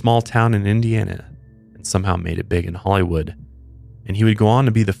come from a small town in Indiana and somehow made it big in Hollywood. And he would go on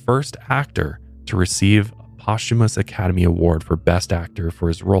to be the first actor to receive a posthumous Academy Award for Best Actor for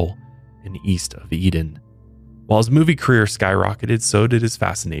his role in East of Eden. While his movie career skyrocketed, so did his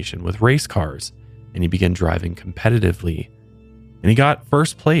fascination with race cars, and he began driving competitively. And he got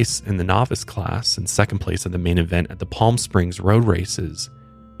first place in the novice class and second place at the main event at the Palm Springs Road Races.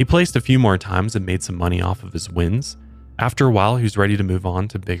 He placed a few more times and made some money off of his wins. After a while, he was ready to move on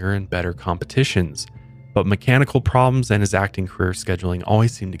to bigger and better competitions, but mechanical problems and his acting career scheduling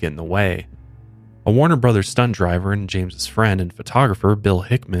always seemed to get in the way. A Warner Brothers stunt driver and James's friend and photographer, Bill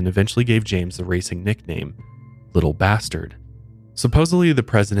Hickman, eventually gave James the racing nickname, Little Bastard. Supposedly, the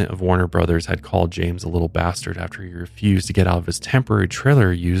president of Warner Brothers had called James a little bastard after he refused to get out of his temporary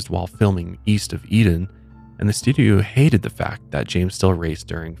trailer used while filming East of Eden, and the studio hated the fact that James still raced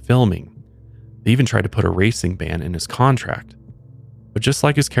during filming. They even tried to put a racing ban in his contract. But just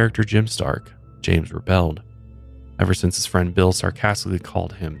like his character Jim Stark, James rebelled. Ever since his friend Bill sarcastically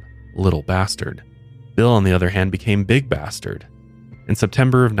called him Little Bastard, Bill, on the other hand, became Big Bastard. In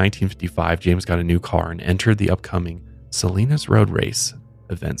September of 1955, James got a new car and entered the upcoming Salinas Road Race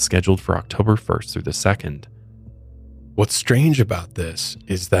event scheduled for October 1st through the 2nd. What's strange about this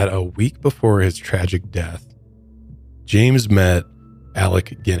is that a week before his tragic death, James met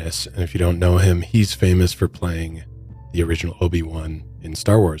Alec Guinness, and if you don't know him, he's famous for playing the original Obi-Wan in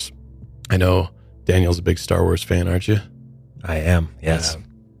Star Wars. I know Daniel's a big Star Wars fan, aren't you? I am, yes.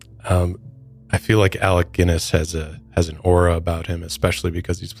 I feel like Alec Guinness has an aura about him, especially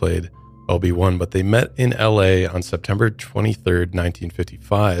because he's played Obi-Wan. But they met in LA on September 23rd,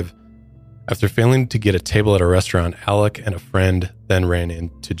 1955. After failing to get a table at a restaurant, Alec and a friend then ran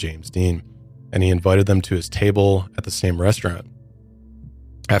into James Dean, and he invited them to his table at the same restaurant.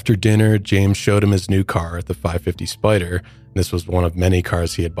 After dinner, James showed him his new car, the 550 Spider. This was one of many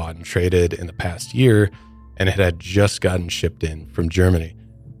cars he had bought and traded in the past year, and it had just gotten shipped in from Germany.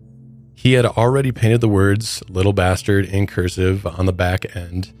 He had already painted the words "Little Bastard" in cursive on the back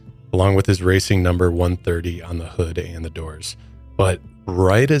end, along with his racing number 130 on the hood and the doors. But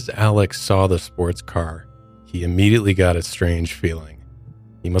right as Alex saw the sports car, he immediately got a strange feeling.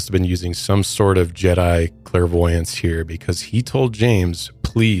 He must have been using some sort of Jedi clairvoyance here, because he told James,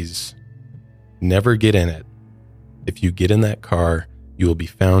 "Please, never get in it. If you get in that car, you will be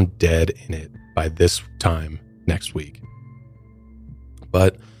found dead in it by this time next week."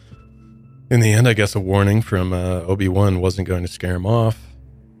 But in the end, I guess a warning from Obi-Wan wasn't going to scare him off.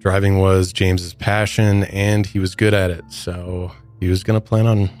 Driving was James's passion, and he was good at it, so he was going to plan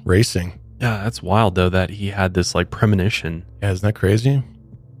on racing. Yeah, that's wild, though, that he had this premonition. Yeah, isn't that crazy?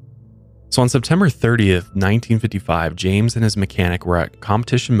 So on September 30th, 1955, James and his mechanic were at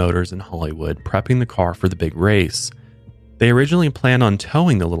Competition Motors in Hollywood, prepping the car for the big race. They originally planned on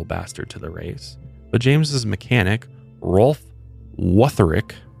towing the little bastard to the race, but James's mechanic, Rolf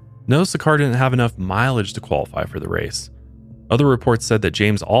Wutherick, noticed the car didn't have enough mileage to qualify for the race. Other reports said that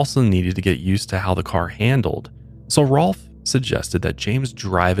James also needed to get used to how the car handled, so Rolf suggested that James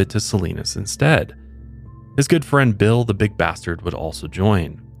drive it to Salinas instead. His good friend Bill, the big bastard, would also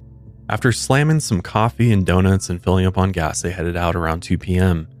join. After slamming some coffee and donuts and filling up on gas, they headed out around 2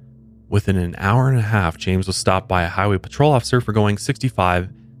 p.m. Within an hour and a half, James was stopped by a highway patrol officer for going 65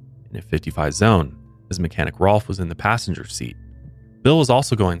 in a 55 zone. His mechanic Rolf was in the passenger seat. Bill was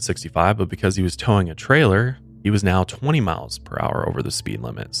also going 65, but because he was towing a trailer, he was now 20 miles per hour over the speed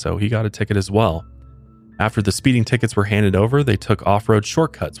limit, so he got a ticket as well. After the speeding tickets were handed over, they took off-road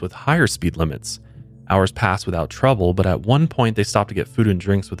shortcuts with higher speed limits. Hours passed without trouble, but at one point they stopped to get food and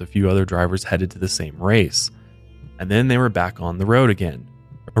drinks with a few other drivers headed to the same race. And then they were back on the road again.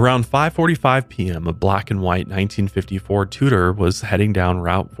 Around 5:45 p.m., a black and white 1950 Ford Tudor was heading down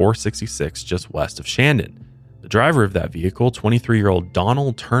Route 466 just west of Shandon. The driver of that vehicle, 23-year-old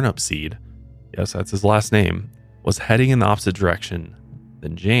Donald Turnipseed, yes, that's his last name, was heading in the opposite direction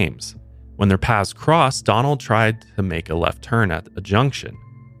than James. When their paths crossed, Donald tried to make a left turn at a junction.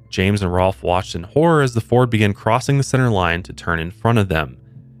 James and Rolf watched in horror as the Ford began crossing the center line to turn in front of them.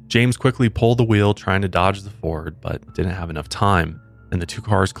 James quickly pulled the wheel trying to dodge the Ford, but didn't have enough time, and the two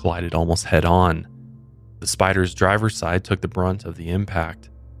cars collided almost head on. The Spider's driver's side took the brunt of the impact.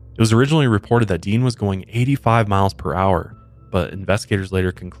 It was originally reported that Dean was going 85 miles per hour, but investigators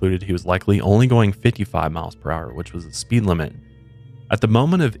later concluded he was likely only going 55 miles per hour, which was the speed limit. At the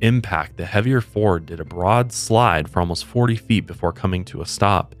moment of impact, the heavier Ford did a broad slide for almost 40 feet before coming to a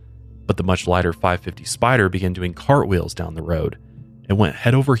stop, but the much lighter 550 Spider began doing cartwheels down the road. It went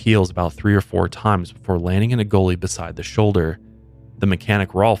head over heels about 3 or 4 times before landing in a gully beside the shoulder. The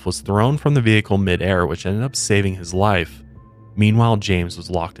mechanic Rolf was thrown from the vehicle mid-air, which ended up saving his life. Meanwhile, James was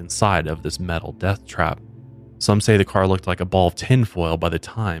locked inside of this metal death trap. Some say the car looked like a ball of tinfoil by the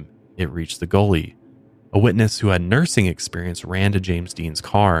time it reached the gully. A witness who had nursing experience ran to James Dean's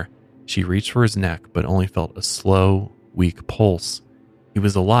car. She reached for his neck, but only felt a slow, weak pulse. He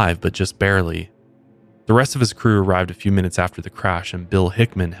was alive, but just barely. The rest of his crew arrived a few minutes after the crash, and Bill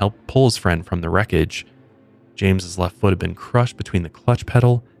Hickman helped pull his friend from the wreckage. James's left foot had been crushed between the clutch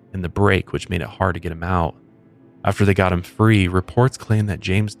pedal and the brake, which made it hard to get him out. After they got him free, reports claimed that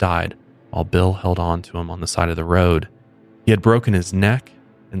James died while Bill held on to him on the side of the road. He had broken his neck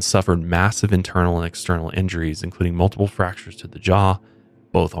and suffered massive internal and external injuries, including multiple fractures to the jaw,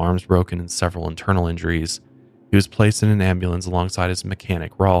 both arms broken, and several internal injuries. He was placed in an ambulance alongside his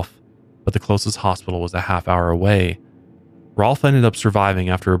mechanic, Rolf, but the closest hospital was a half hour away. Rolf ended up surviving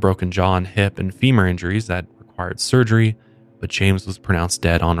after a broken jaw and hip and femur injuries that required surgery, but James was pronounced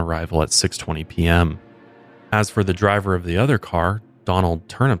dead on arrival at 6:20 p.m. As for the driver of the other car, Donald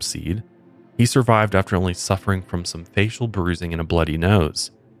Turnipseed, he survived after only suffering from some facial bruising and a bloody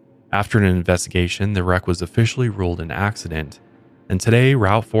nose. After an investigation, the wreck was officially ruled an accident, and today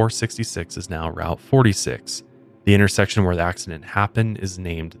Route 466 is now Route 46. The intersection where the accident happened is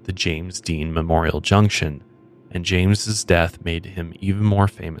named the James Dean Memorial Junction, and James's death made him even more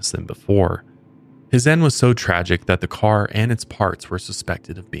famous than before. His end was so tragic that the car and its parts were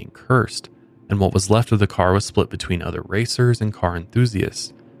suspected of being cursed, and what was left of the car was split between other racers and car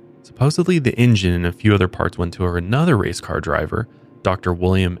enthusiasts. Supposedly, the engine and a few other parts went to another race car driver, Dr.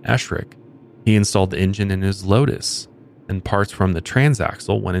 William Eschrick, He installed the engine in his Lotus, and parts from the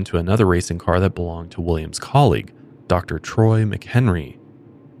transaxle went into another racing car that belonged to Williams' colleague, Dr. Troy McHenry.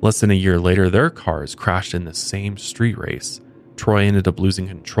 Less than a year later, their cars crashed in the same street race. Troy ended up losing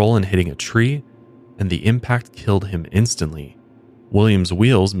control and hitting a tree, and the impact killed him instantly. Williams'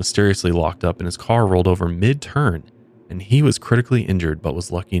 wheels mysteriously locked up and his car rolled over mid-turn, and he was critically injured but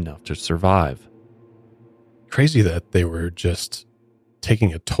was lucky enough to survive. Crazy that they were just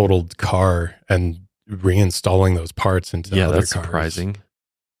taking a totaled car and reinstalling those parts into other that's cars. surprising.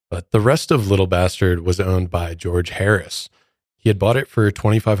 But the rest of Little Bastard was owned by George Harris. He had bought it for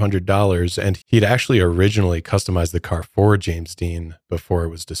 $2,500, and he'd actually originally customized the car for James Dean before it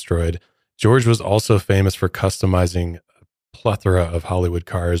was destroyed. George was also famous for customizing a plethora of Hollywood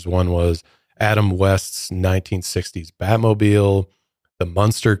cars. One was Adam West's 1960s Batmobile, the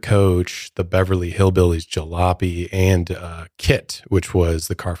Munster Coach, the Beverly Hillbillies Jalopy, and Kit, which was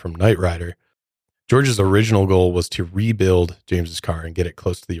the car from Knight Rider. George's original goal was to rebuild James's car and get it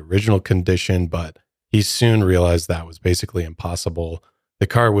close to the original condition, but he soon realized that was basically impossible. The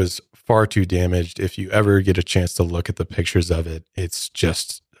car was far too damaged. If you ever get a chance to look at the pictures of it, it's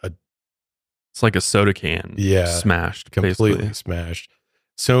just It's like a soda can smashed, completely basically. smashed.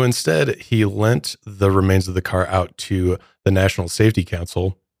 So instead, he lent the remains of the car out to the National Safety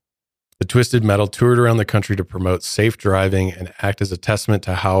Council. The Twisted Metal toured around the country to promote safe driving and act as a testament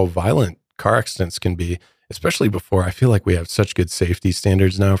to how violent car accidents can be, especially before. I feel like we have such good safety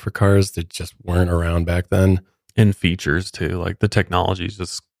standards now for cars that just weren't around back then. And features too. Like the technology's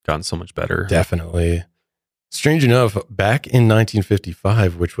just gotten so much better. Definitely. Strange enough, back in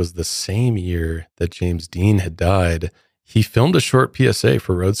 1955, which was the same year that James Dean had died, he filmed a short PSA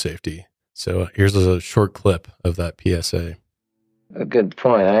for road safety. So here's a short clip of that PSA. A good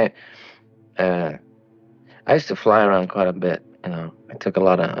point. I used to fly around quite a bit. I took a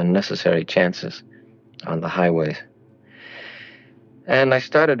lot of unnecessary chances on the highways. And I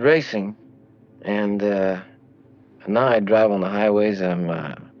started racing, and now I drive on the highways. I'm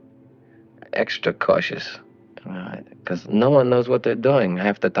extra cautious because no one knows what they're doing.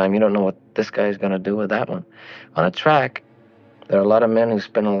 Half the time, you don't know what this guy's going to do with that one. On a track, there are a lot of men who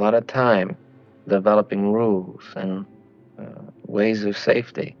spend a lot of time developing rules and ways of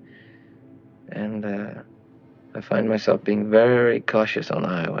safety. And I find myself being very cautious on the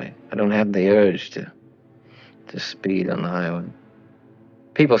highway. I don't have the urge to speed on the highway.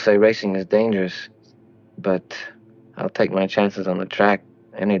 People say racing is dangerous, but I'll take my chances on the track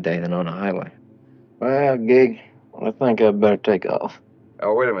any day than on a highway. Well, Gig, I think I'd better take off.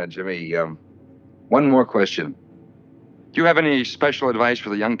 Oh, wait a minute, Jimmy. One more question. Do you have any special advice for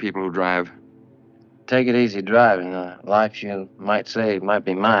the young people who drive? Take it easy driving. Life you might save might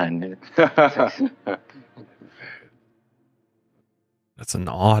be mine. That's an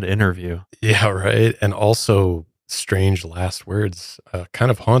odd interview. Yeah, right. And also strange last words,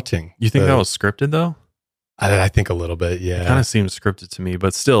 kind of haunting. You think that was scripted though? I think a little bit, It yeah. kind of seems scripted to me,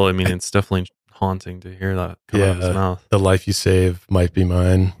 but still, I mean, it's definitely haunting to hear that come out of his mouth. The life you save might be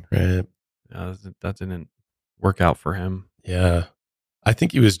mine, right? That didn't work out for him. Yeah. I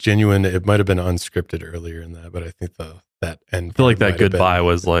think he was genuine. It might have been unscripted earlier in that, but I think that end. I feel like that goodbye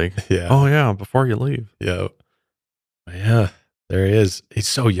was like, yeah. Oh yeah, before you leave. Yeah. Yeah. There he is. He's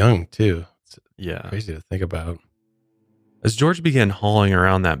so young too. It's Yeah. crazy to think about. As George began hauling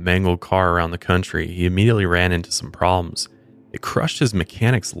around that mangled car around the country, he immediately ran into some problems. It crushed his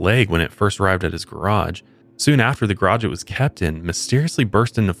mechanic's leg when it first arrived at his garage. Soon after, the garage it was kept in mysteriously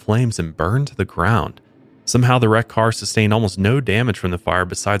burst into flames and burned to the ground. Somehow, the wrecked car sustained almost no damage from the fire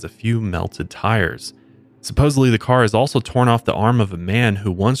besides a few melted tires. Supposedly, the car has also torn off the arm of a man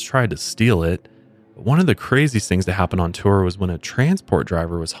who once tried to steal it. But one of the craziest things to happen on tour was when a transport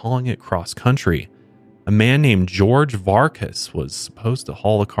driver was hauling it cross-country. A man named George Varkas was supposed to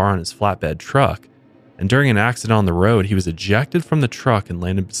haul the car on his flatbed truck, and during an accident on the road, he was ejected from the truck and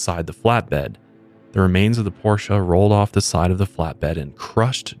landed beside the flatbed. The remains of the Porsche rolled off the side of the flatbed and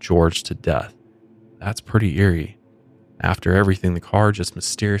crushed George to death. That's pretty eerie. After everything, the car just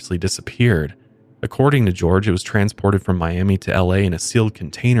mysteriously disappeared. According to George, it was transported from Miami to LA in a sealed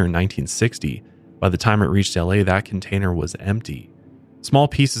container in 1960. By the time it reached LA, that container was empty. Small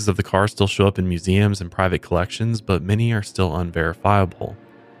pieces of the car still show up in museums and private collections, but many are still unverifiable.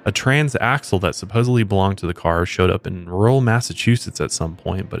 A transaxle that supposedly belonged to the car showed up in rural Massachusetts at some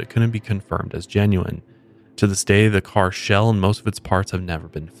point, but it couldn't be confirmed as genuine. To this day, the car's shell and most of its parts have never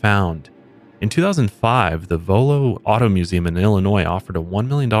been found. In 2005, the Volo Auto Museum in Illinois offered a $1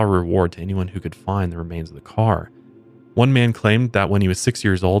 million reward to anyone who could find the remains of the car. One man claimed that when he was 6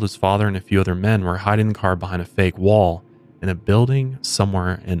 years old, his father and a few other men were hiding the car behind a fake wall in a building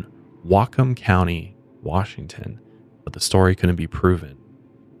somewhere in Whatcom County, Washington, but the story couldn't be proven.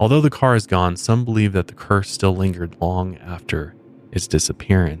 Although the car is gone, some believe that the curse still lingered long after its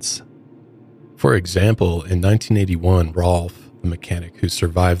disappearance. For example, in 1981, Rolf, the mechanic who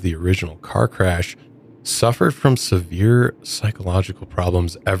survived the original car crash, suffered from severe psychological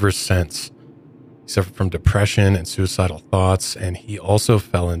problems ever since. He suffered from depression and suicidal thoughts, and he also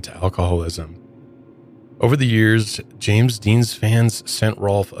fell into alcoholism. Over the years, James Dean's fans sent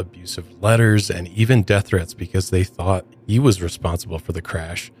Rolf abusive letters and even death threats because they thought he was responsible for the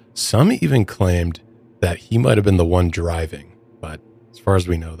crash. Some even claimed that he might have been the one driving, but as far as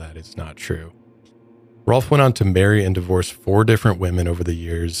we know, that is not true. Rolf went on to marry and divorce 4 different women over the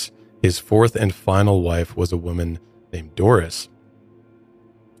years. His 4th and final wife was a woman named Doris.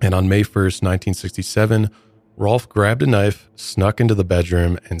 And on May 1st, 1967, Rolf grabbed a knife, snuck into the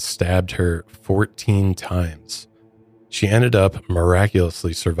bedroom, and stabbed her 14 times. She ended up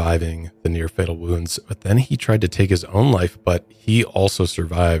miraculously surviving the near-fatal wounds, but then he tried to take his own life, but he also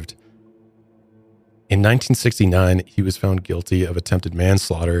survived. In 1969, he was found guilty of attempted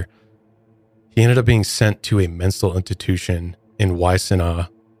manslaughter. He ended up being sent to a mental institution in Wasena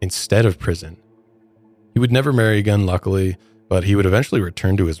instead of prison. He would never marry again, luckily, but he would eventually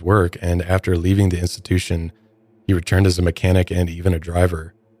return to his work, and after leaving the institution, he returned as a mechanic and even a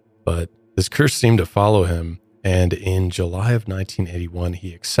driver. But this curse seemed to follow him, and in July of 1981,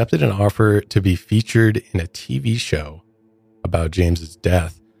 he accepted an offer to be featured in a TV show about James's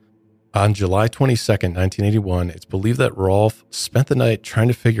death. On July 22nd, 1981, it's believed that Rolf spent the night trying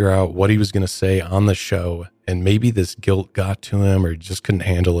to figure out what he was going to say on the show, and maybe this guilt got to him or just couldn't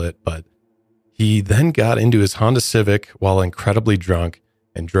handle it, but he then got into his Honda Civic while incredibly drunk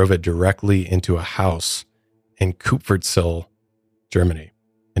and drove it directly into a house in Kupferzell, Germany.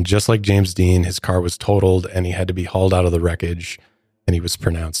 And just like James Dean, his car was totaled and he had to be hauled out of the wreckage, and he was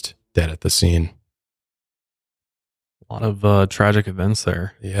pronounced dead at the scene. A lot of tragic events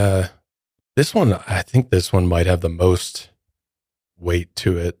there. Yeah. I think this one might have the most weight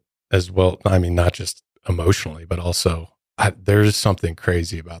to it as well. I mean, not just emotionally, but also there's something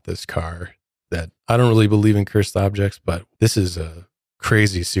crazy about this car that I don't really believe in cursed objects, but this is a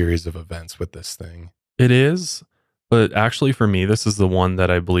crazy series of events with this thing. It is, but actually for me, this is the one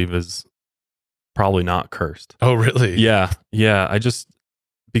that I believe is probably not cursed. Oh, really? Yeah.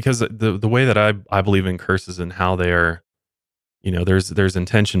 Because the way that I believe in curses and how they are, there's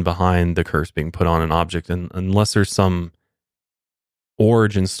intention behind the curse being put on an object, and unless there's some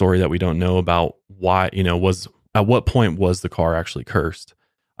origin story that we don't know about why, was at what point was the car actually cursed.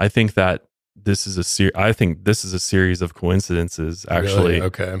 I think that this is a series of coincidences, actually. Really?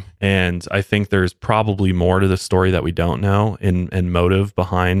 Okay. And I think there's probably more to the story that we don't know, and motive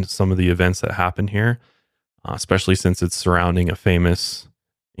behind some of the events that happen here, especially since it's surrounding a famous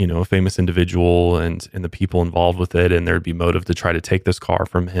individual and the people involved with it, and there'd be motive to try to take this car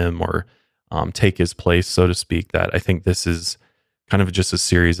from him or take his place, so to speak. That I think this is kind of just a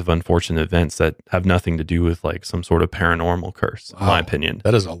series of unfortunate events that have nothing to do with like some sort of paranormal curse, in my opinion.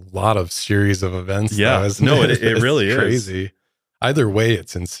 That is a lot of series of events. Yeah, though, isn't no, it? it really is crazy. Either way,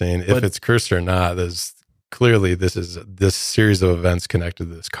 it's insane. If it's cursed or not, there's clearly this series of events connected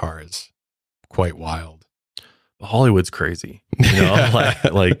to this car is quite wild. Hollywood's crazy,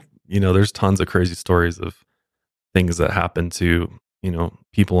 there's tons of crazy stories of things that happen to,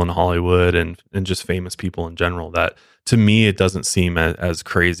 people in Hollywood and just famous people in general that, to me, it doesn't seem as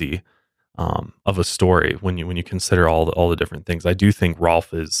crazy of a story when you consider all the different things. I do think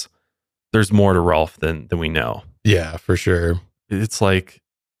there's more to Rolf than we know. Yeah, for sure. It's like,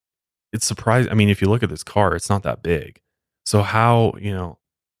 it's surprising. I mean, if you look at this car, it's not that big. So how,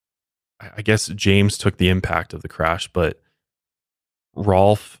 I guess James took the impact of the crash, but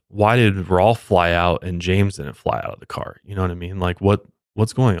why did Rolf fly out and James didn't fly out of the car? You know what I mean? Like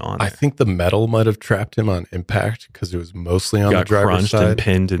what's going on there? I think the metal might have trapped him on impact because it was mostly on the driver's crunched side and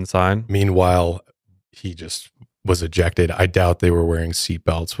pinned inside. Meanwhile, he just was ejected. I doubt they were wearing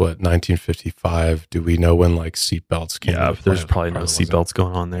seatbelts. 1955? Do we know when like seatbelts came? Yeah, there's probably no seatbelts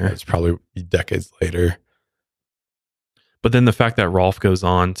going on there. It's probably decades later. But then the fact that Rolf goes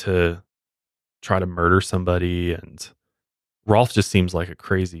on to try to murder somebody, and Rolf just seems like a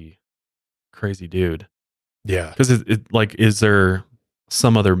crazy dude. Yeah. Because is there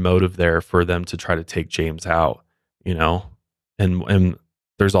some other motive there for them to try to take James out, And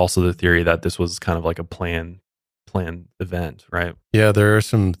there's also the theory that this was kind of like a planned event, right? Yeah, there are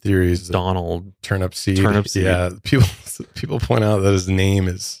some theories. Donald Turnip Seed. Yeah, people point out that his name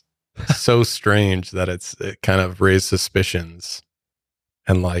is so strange that it kind of raised suspicions.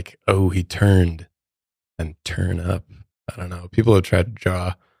 And like, oh, he turned and turn up. I don't know. People have tried to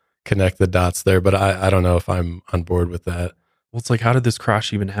draw connect the dots there, but I don't know if I'm on board with that. Well, it's like, how did this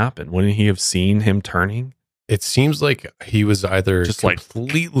crash even happen? Wouldn't he have seen him turning? It seems like he was either Just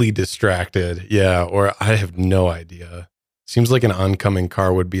completely distracted, or I have no idea. Seems like an oncoming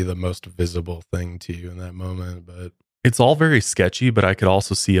car would be the most visible thing to you in that moment, but it's all very sketchy, but I could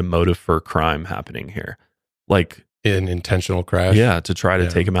also see a motive for crime happening here. Like an intentional crash. Yeah, to try to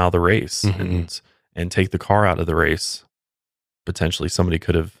take him out of the race Mhm. and take the car out of the race. Potentially somebody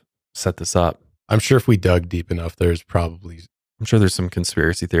could have set this up. I'm sure if we dug deep enough, there's probably I'm sure there's some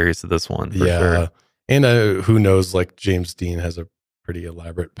conspiracy theories to this one. For sure. And who knows, like James Dean has a pretty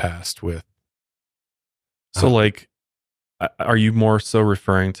elaborate past with. So like, are you more so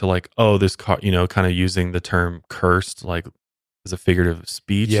referring to like, oh, this car, kind of using the term cursed, like as a figurative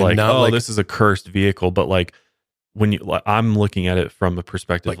speech, like, oh, this is a cursed vehicle. But like when I'm looking at it from a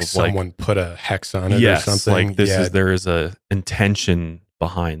perspective like of someone put a hex on it or something. Like there is a intention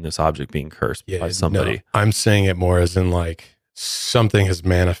behind this object being cursed by somebody. No, I'm saying it more as in like something has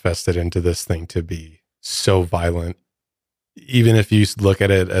manifested into this thing to be so violent. Even if you look at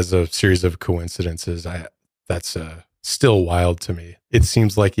it as a series of coincidences, that's still wild to me. It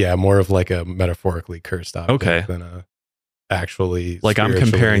seems like, more of like a metaphorically cursed object than a actually like I'm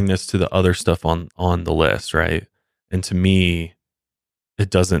comparing this to the other stuff on the list, right? And to me, it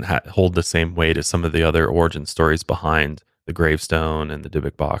doesn't hold the same weight as some of the other origin stories behind the gravestone and the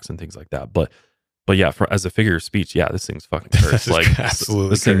Dybbuk box and things like that. But yeah, as a figure of speech, this thing's fucking cursed. Like absolutely,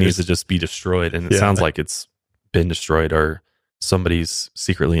 this thing needs to just be destroyed. And it sounds like it's been destroyed or somebody's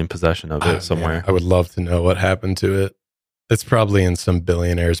secretly in possession of it somewhere. Man, I would love to know what happened to it. It's probably in some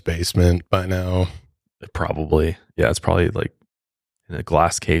billionaire's basement by now. Probably. Yeah, it's probably like in a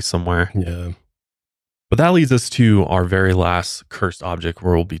glass case somewhere. Yeah. But that leads us to our very last cursed object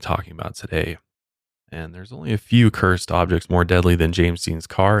we'll be talking about today. And there's only a few cursed objects more deadly than James Dean's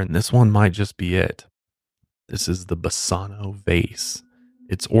car, and this one might just be it. This is the Bassano vase.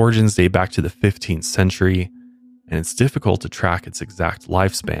 Its origins date back to the 15th century, and it's difficult to track its exact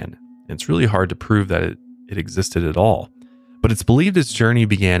lifespan. And it's really hard to prove that it existed at all. But it's believed its journey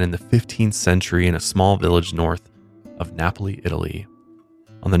began in the 15th century in a small village north of Napoli, Italy.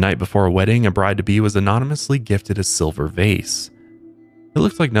 On the night before a wedding, a bride-to-be was anonymously gifted a silver vase. It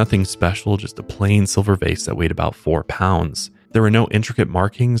looked like nothing special, just a plain silver vase that weighed about 4 pounds. There were no intricate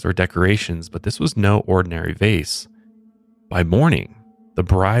markings or decorations, but this was no ordinary vase. By morning, the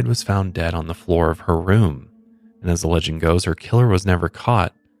bride was found dead on the floor of her room. And as the legend goes, her killer was never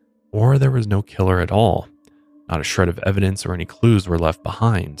caught, or there was no killer at all. Not a shred of evidence or any clues were left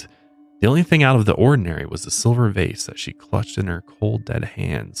behind. The only thing out of the ordinary was the silver vase that she clutched in her cold, dead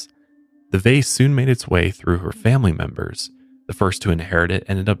hands. The vase soon made its way through her family members. The first to inherit it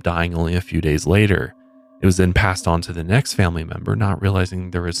ended up dying only a few days later. It was then passed on to the next family member, not realizing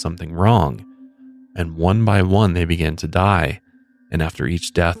there was something wrong. And one by one, they began to die. And after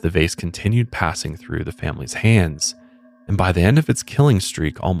each death, the vase continued passing through the family's hands. And by the end of its killing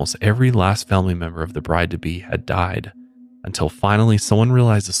streak, almost every last family member of the bride-to-be had died. Until finally someone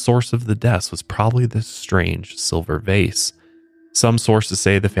realized the source of the deaths was probably this strange silver vase. Some sources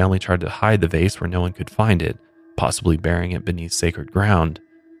say the family tried to hide the vase where no one could find it, possibly burying it beneath sacred ground.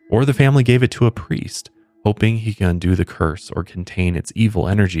 Or the family gave it to a priest, hoping he could undo the curse or contain its evil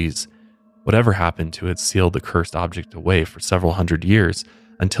energies. Whatever happened to it sealed the cursed object away for several hundred years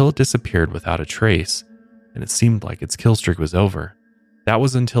until it disappeared without a trace, and it seemed like its kill streak was over. That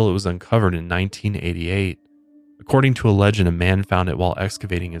was until it was uncovered in 1988. According to a legend, a man found it while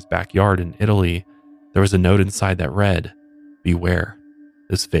excavating his backyard in Italy. There was a note inside that read, "Beware,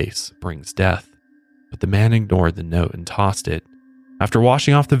 this vase brings death." But the man ignored the note and tossed it. After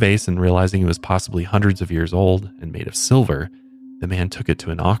washing off the vase and realizing it was possibly hundreds of years old and made of silver, the man took it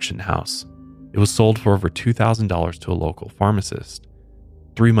to an auction house. It was sold for over $2,000 to a local pharmacist.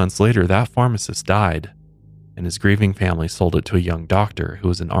 3 months later, that pharmacist died, and his grieving family sold it to a young doctor who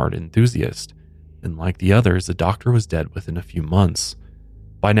was an art enthusiast. And like the others, the doctor was dead within a few months.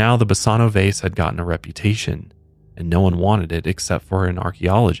 By now, the Bassano vase had gotten a reputation, and no one wanted it except for an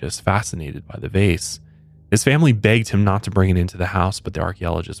archaeologist fascinated by the vase. His family begged him not to bring it into the house, but the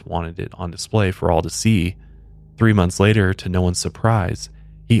archaeologist wanted it on display for all to see. 3 months later, to no one's surprise,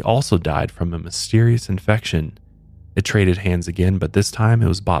 he also died from a mysterious infection. It traded hands again, but this time it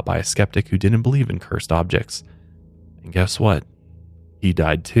was bought by a skeptic who didn't believe in cursed objects. And guess what? He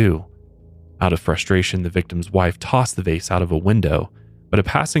died too. Out of frustration, the victim's wife tossed the vase out of a window, but a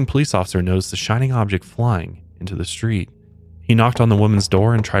passing police officer noticed the shining object flying into the street. He knocked on the woman's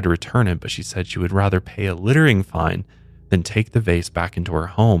door and tried to return it, but she said she would rather pay a littering fine than take the vase back into her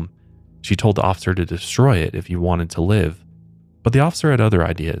home. She told the officer to destroy it if he wanted to live. But the officer had other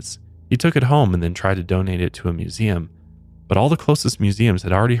ideas. He took it home and then tried to donate it to a museum, but all the closest museums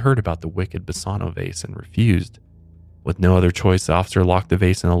had already heard about the wicked Bassano vase and refused. With no other choice, the officer locked the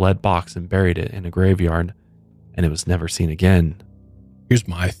vase in a lead box and buried it in a graveyard, and it was never seen again. Here's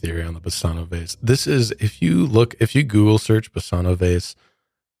my theory on the Bassano vase. This is, if you Google search Bassano vase,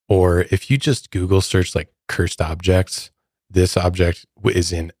 or if you just Google search like cursed objects, this object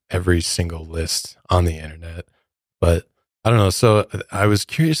is in every single list on the internet. But I don't know. So I was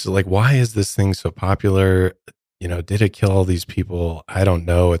curious, like, why is this thing so popular? You know, did it kill all these people? I don't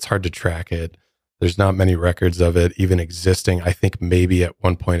know. It's hard to track it. There's not many records of it even existing. I think maybe at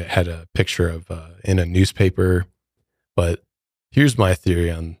one point it had a picture of in a newspaper. But here's my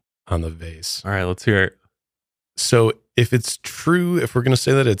theory on the vase. All right, let's hear it. So if it's true, if we're going to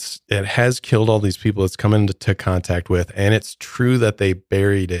say that it has killed all these people it's come into contact with, and it's true that they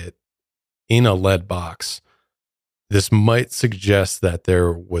buried it in a lead box, this might suggest that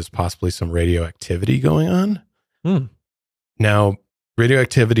there was possibly some radioactivity going on. Now,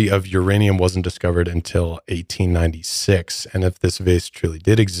 radioactivity of uranium wasn't discovered until 1896. And if this vase truly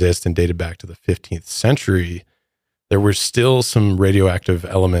did exist and dated back to the 15th century, there were still some radioactive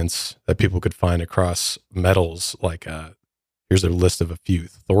elements that people could find across metals. Like, here's a list of a few: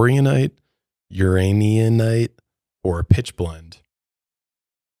 thoriumite, uraniumite, or pitchblende.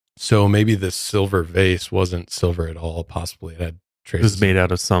 So maybe this silver vase wasn't silver at all. Possibly it had traces. It was made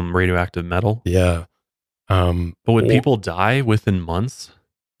out of some radioactive metal. Yeah. But would people die within months?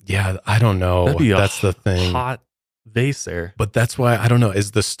 Yeah, I don't know. That'd be that's the thing. Hot vase there. But that's why I don't know.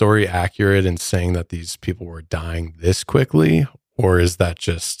 Is the story accurate in saying that these people were dying this quickly, or is that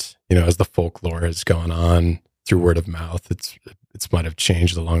just, you know, as the folklore has gone on through word of mouth, it's might have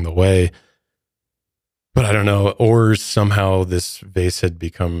changed along the way. But I don't know. Or somehow this vase had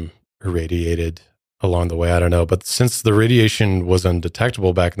become irradiated along the way. I don't know. But since the radiation was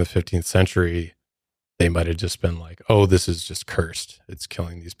undetectable back in the 15th century, they might have just been like, oh, this is just cursed. It's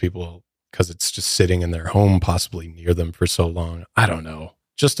killing these people because it's just sitting in their home, possibly near them for so long. I don't know.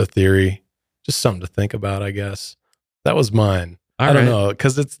 Just a theory. Just something to think about, I guess. That was mine. I don't know.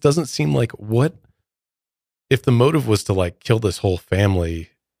 Because it doesn't seem like what if the motive was to like kill this whole family,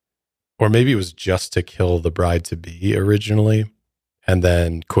 or maybe it was just to kill the bride-to-be originally. And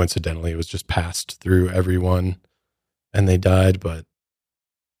then coincidentally, it was just passed through everyone and they died. But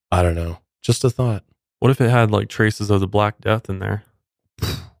I don't know. Just a thought. What if it had like traces of the Black Death in there?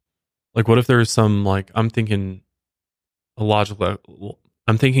 Like, what if there's some, like, I'm thinking a logical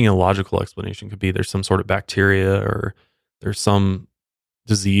explanation could be there's some sort of bacteria or there's some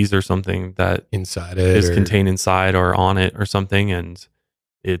disease or something that inside it is contained inside or on it or something, and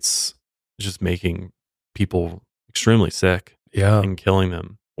it's just making people extremely sick. Yeah, and killing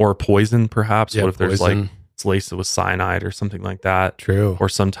them. Or poison, perhaps. Yeah, what if there's like it's laced with cyanide or something like that? True. Or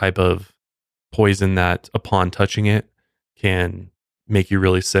some type of poison that upon touching it can make you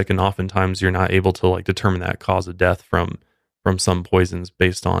really sick, and oftentimes you're not able to like determine that cause of death from some poisons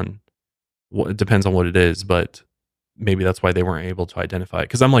based on what it depends on what it is, but maybe that's why they weren't able to identify it.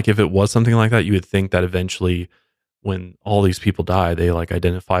 Because I'm like, if it was something like that, you would think that eventually when all these people die, they like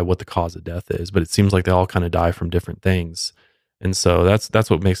identify what the cause of death is, but it seems like they all kind of die from different things. And so that's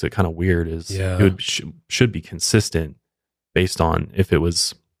what makes it kind of weird is it should be consistent based on if it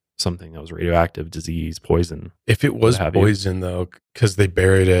was something that was radioactive, disease, poison. If it was poison, though, because they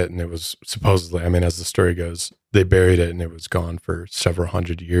buried it and it was supposedly, I mean, as the story goes, they buried it and it was gone for several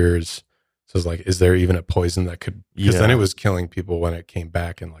hundred years. So it's like, is there even a poison that could, because then it was killing people when it came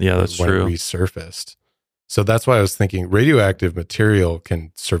back and like that's when true. It resurfaced. So that's why I was thinking radioactive material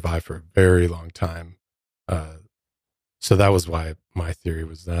can survive for a very long time. So that was why my theory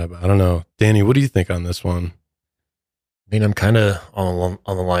was that. But I don't know. Danny, what do you think on this one? I mean, I'm kind of on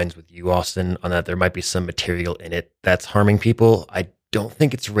the lines with you, Austin, on that there might be some material in it that's harming people. I don't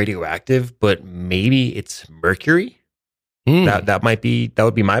think it's radioactive, but maybe it's mercury. That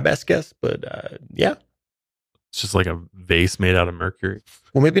would be my best guess. But yeah, it's just like a vase made out of mercury.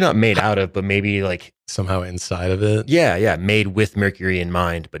 Well, maybe not made out of, but maybe like somehow inside of it. Yeah, made with mercury in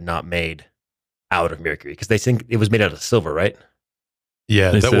mind, but not made out of mercury, because they think it was made out of silver, right?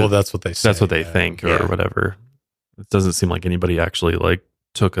 Yeah, that's what they say. That's what they think, or whatever. It doesn't seem like anybody actually like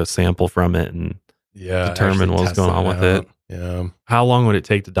took a sample from it and determined what was going on with it. Yeah. How long would it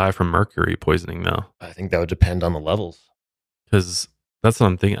take to die from mercury poisoning, though? I think that would depend on the levels. Because that's what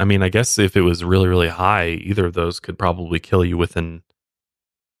I'm thinking. I mean, I guess if it was really, really high, either of those could probably kill you within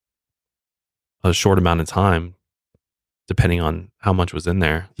a short amount of time, depending on how much was in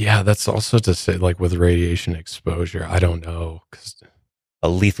there. Yeah, that's also to say, like with radiation exposure, I don't know. 'Cause a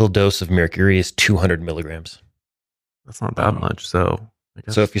lethal dose of mercury is 200 milligrams. That's not that much. So I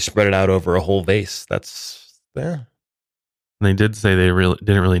guess. So if you spread it out over a whole vase, that's And they did say they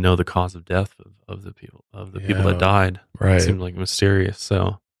didn't really know the cause of death of the people that died. Right. It seemed like mysterious.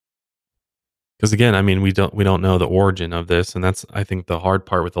 So, because again, I mean, we don't know the origin of this, and that's I think the hard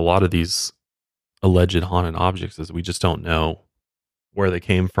part with a lot of these alleged haunted objects is we just don't know where they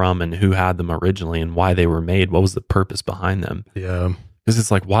came from and who had them originally and why they were made. What was the purpose behind them? Yeah. Because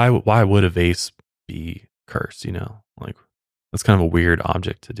it's like why would a vase be cursed? You know, like that's kind of a weird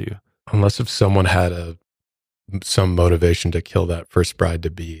object to do. Unless if someone had some motivation to kill that first bride to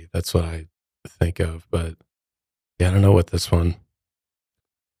be. That's what I think of. But yeah, I don't know what this one.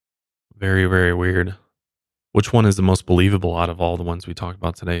 Very, very weird. Which one is the most believable out of all the ones we talked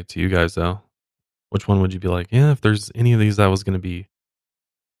about today to you guys, though? Which one would you be like, yeah, if there's any of these that was going to be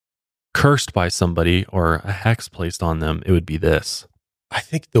cursed by somebody or a hex placed on them, it would be this. I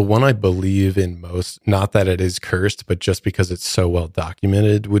think the one I believe in most, not that it is cursed, but just because it's so well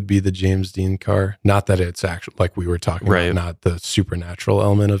documented, would be the James Dean car. Not that it's actually, like we were talking about, not the supernatural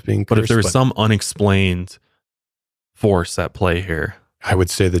element of being cursed. But if there was some unexplained force at play here, I would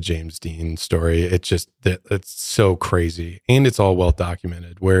say the James Dean story. It's so crazy. And it's all well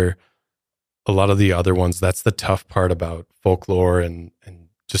documented, where a lot of the other ones, that's the tough part about folklore and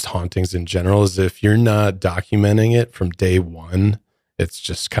just hauntings in general, is if you're not documenting it from day one, it's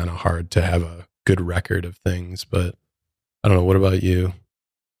just kind of hard to have a good record of things. But I don't know. What about you?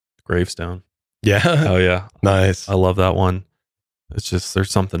 Gravestone. Yeah. Oh yeah. Nice. I love that one. It's just,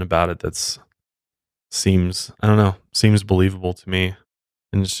 there's something about it that's seems believable to me.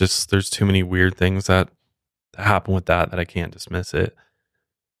 And it's just, there's too many weird things that happen with that I can't dismiss it.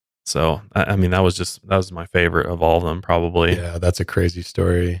 So, I mean, that was my favorite of all of them, probably. Yeah, that's a crazy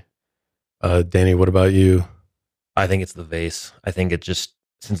story. Danny, what about you? I think it's the vase. I think it just,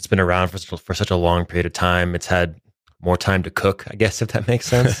 since it's been around for such a long period of time, it's had more time to cook, I guess, if that makes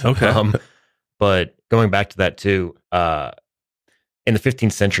sense. Okay. But going back to that too, in the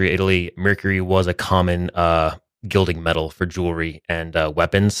 15th century Italy, mercury was a common gilding metal for jewelry and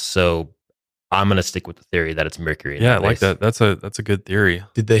weapons. So I'm going to stick with the theory that it's mercury. Yeah, I like that. That's a good theory.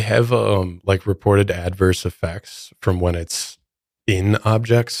 Did they have like reported adverse effects from when it's in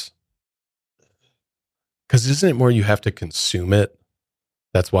objects? Because isn't it more you have to consume it?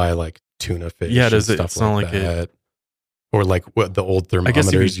 That's why I like tuna fish. Yeah, does it sound like that? Or like what the old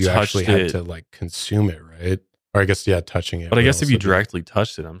thermometers, you actually had to like consume it, right? Or I guess, yeah, touching it. But I guess if you directly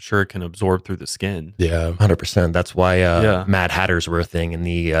touched it, I'm sure it can absorb through the skin. Yeah. 100%. That's why Mad Hatters were a thing in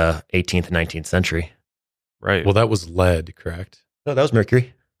the 18th and 19th century. Right. Well, that was lead, correct? No, that was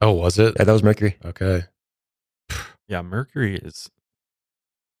mercury. Oh, was it? Yeah, that was mercury. Okay. Yeah, mercury is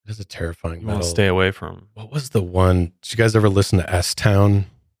a terrifying you metal. want to stay away from. What was the one? Did you guys ever listen to S-Town,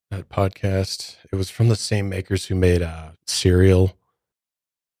 that podcast? It was from the same makers who made Serial.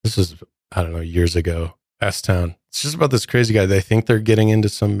 This was, I don't know, years ago. S-Town. It's just about this crazy guy. They think they're getting into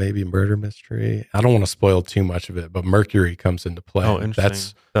some maybe murder mystery. I don't want to spoil too much of it, but mercury comes into play. Oh, interesting.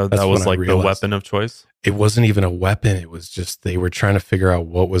 That's that was when I like the realized weapon of choice? It wasn't even a weapon. It was just they were trying to figure out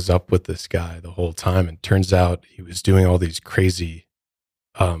what was up with this guy the whole time. And turns out he was doing all these crazy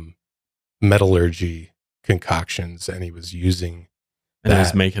metallurgy concoctions, and he was using and it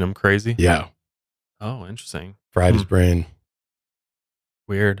was making him crazy? Yeah. Oh, interesting. Fried his brain.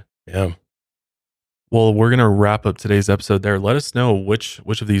 Weird. Yeah. Well, we're going to wrap up today's episode there. Let us know which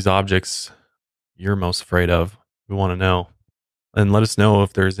of these objects you're most afraid of. We want to know. And let us know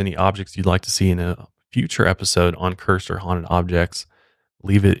if there's any objects you'd like to see in a future episode on cursed or haunted objects.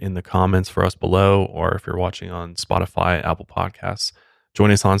 Leave it in the comments for us below, or if you're watching on Spotify, Apple Podcasts,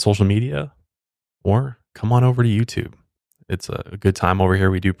 join us on social media, or come on over to YouTube. It's a good time over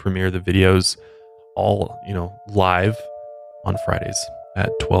here. We do premiere the videos all, live on Fridays at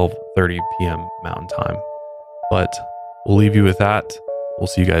 12:30 p.m. Mountain Time. But we'll leave you with that. We'll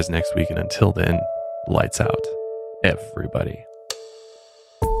see you guys next week. And until then, lights out, everybody.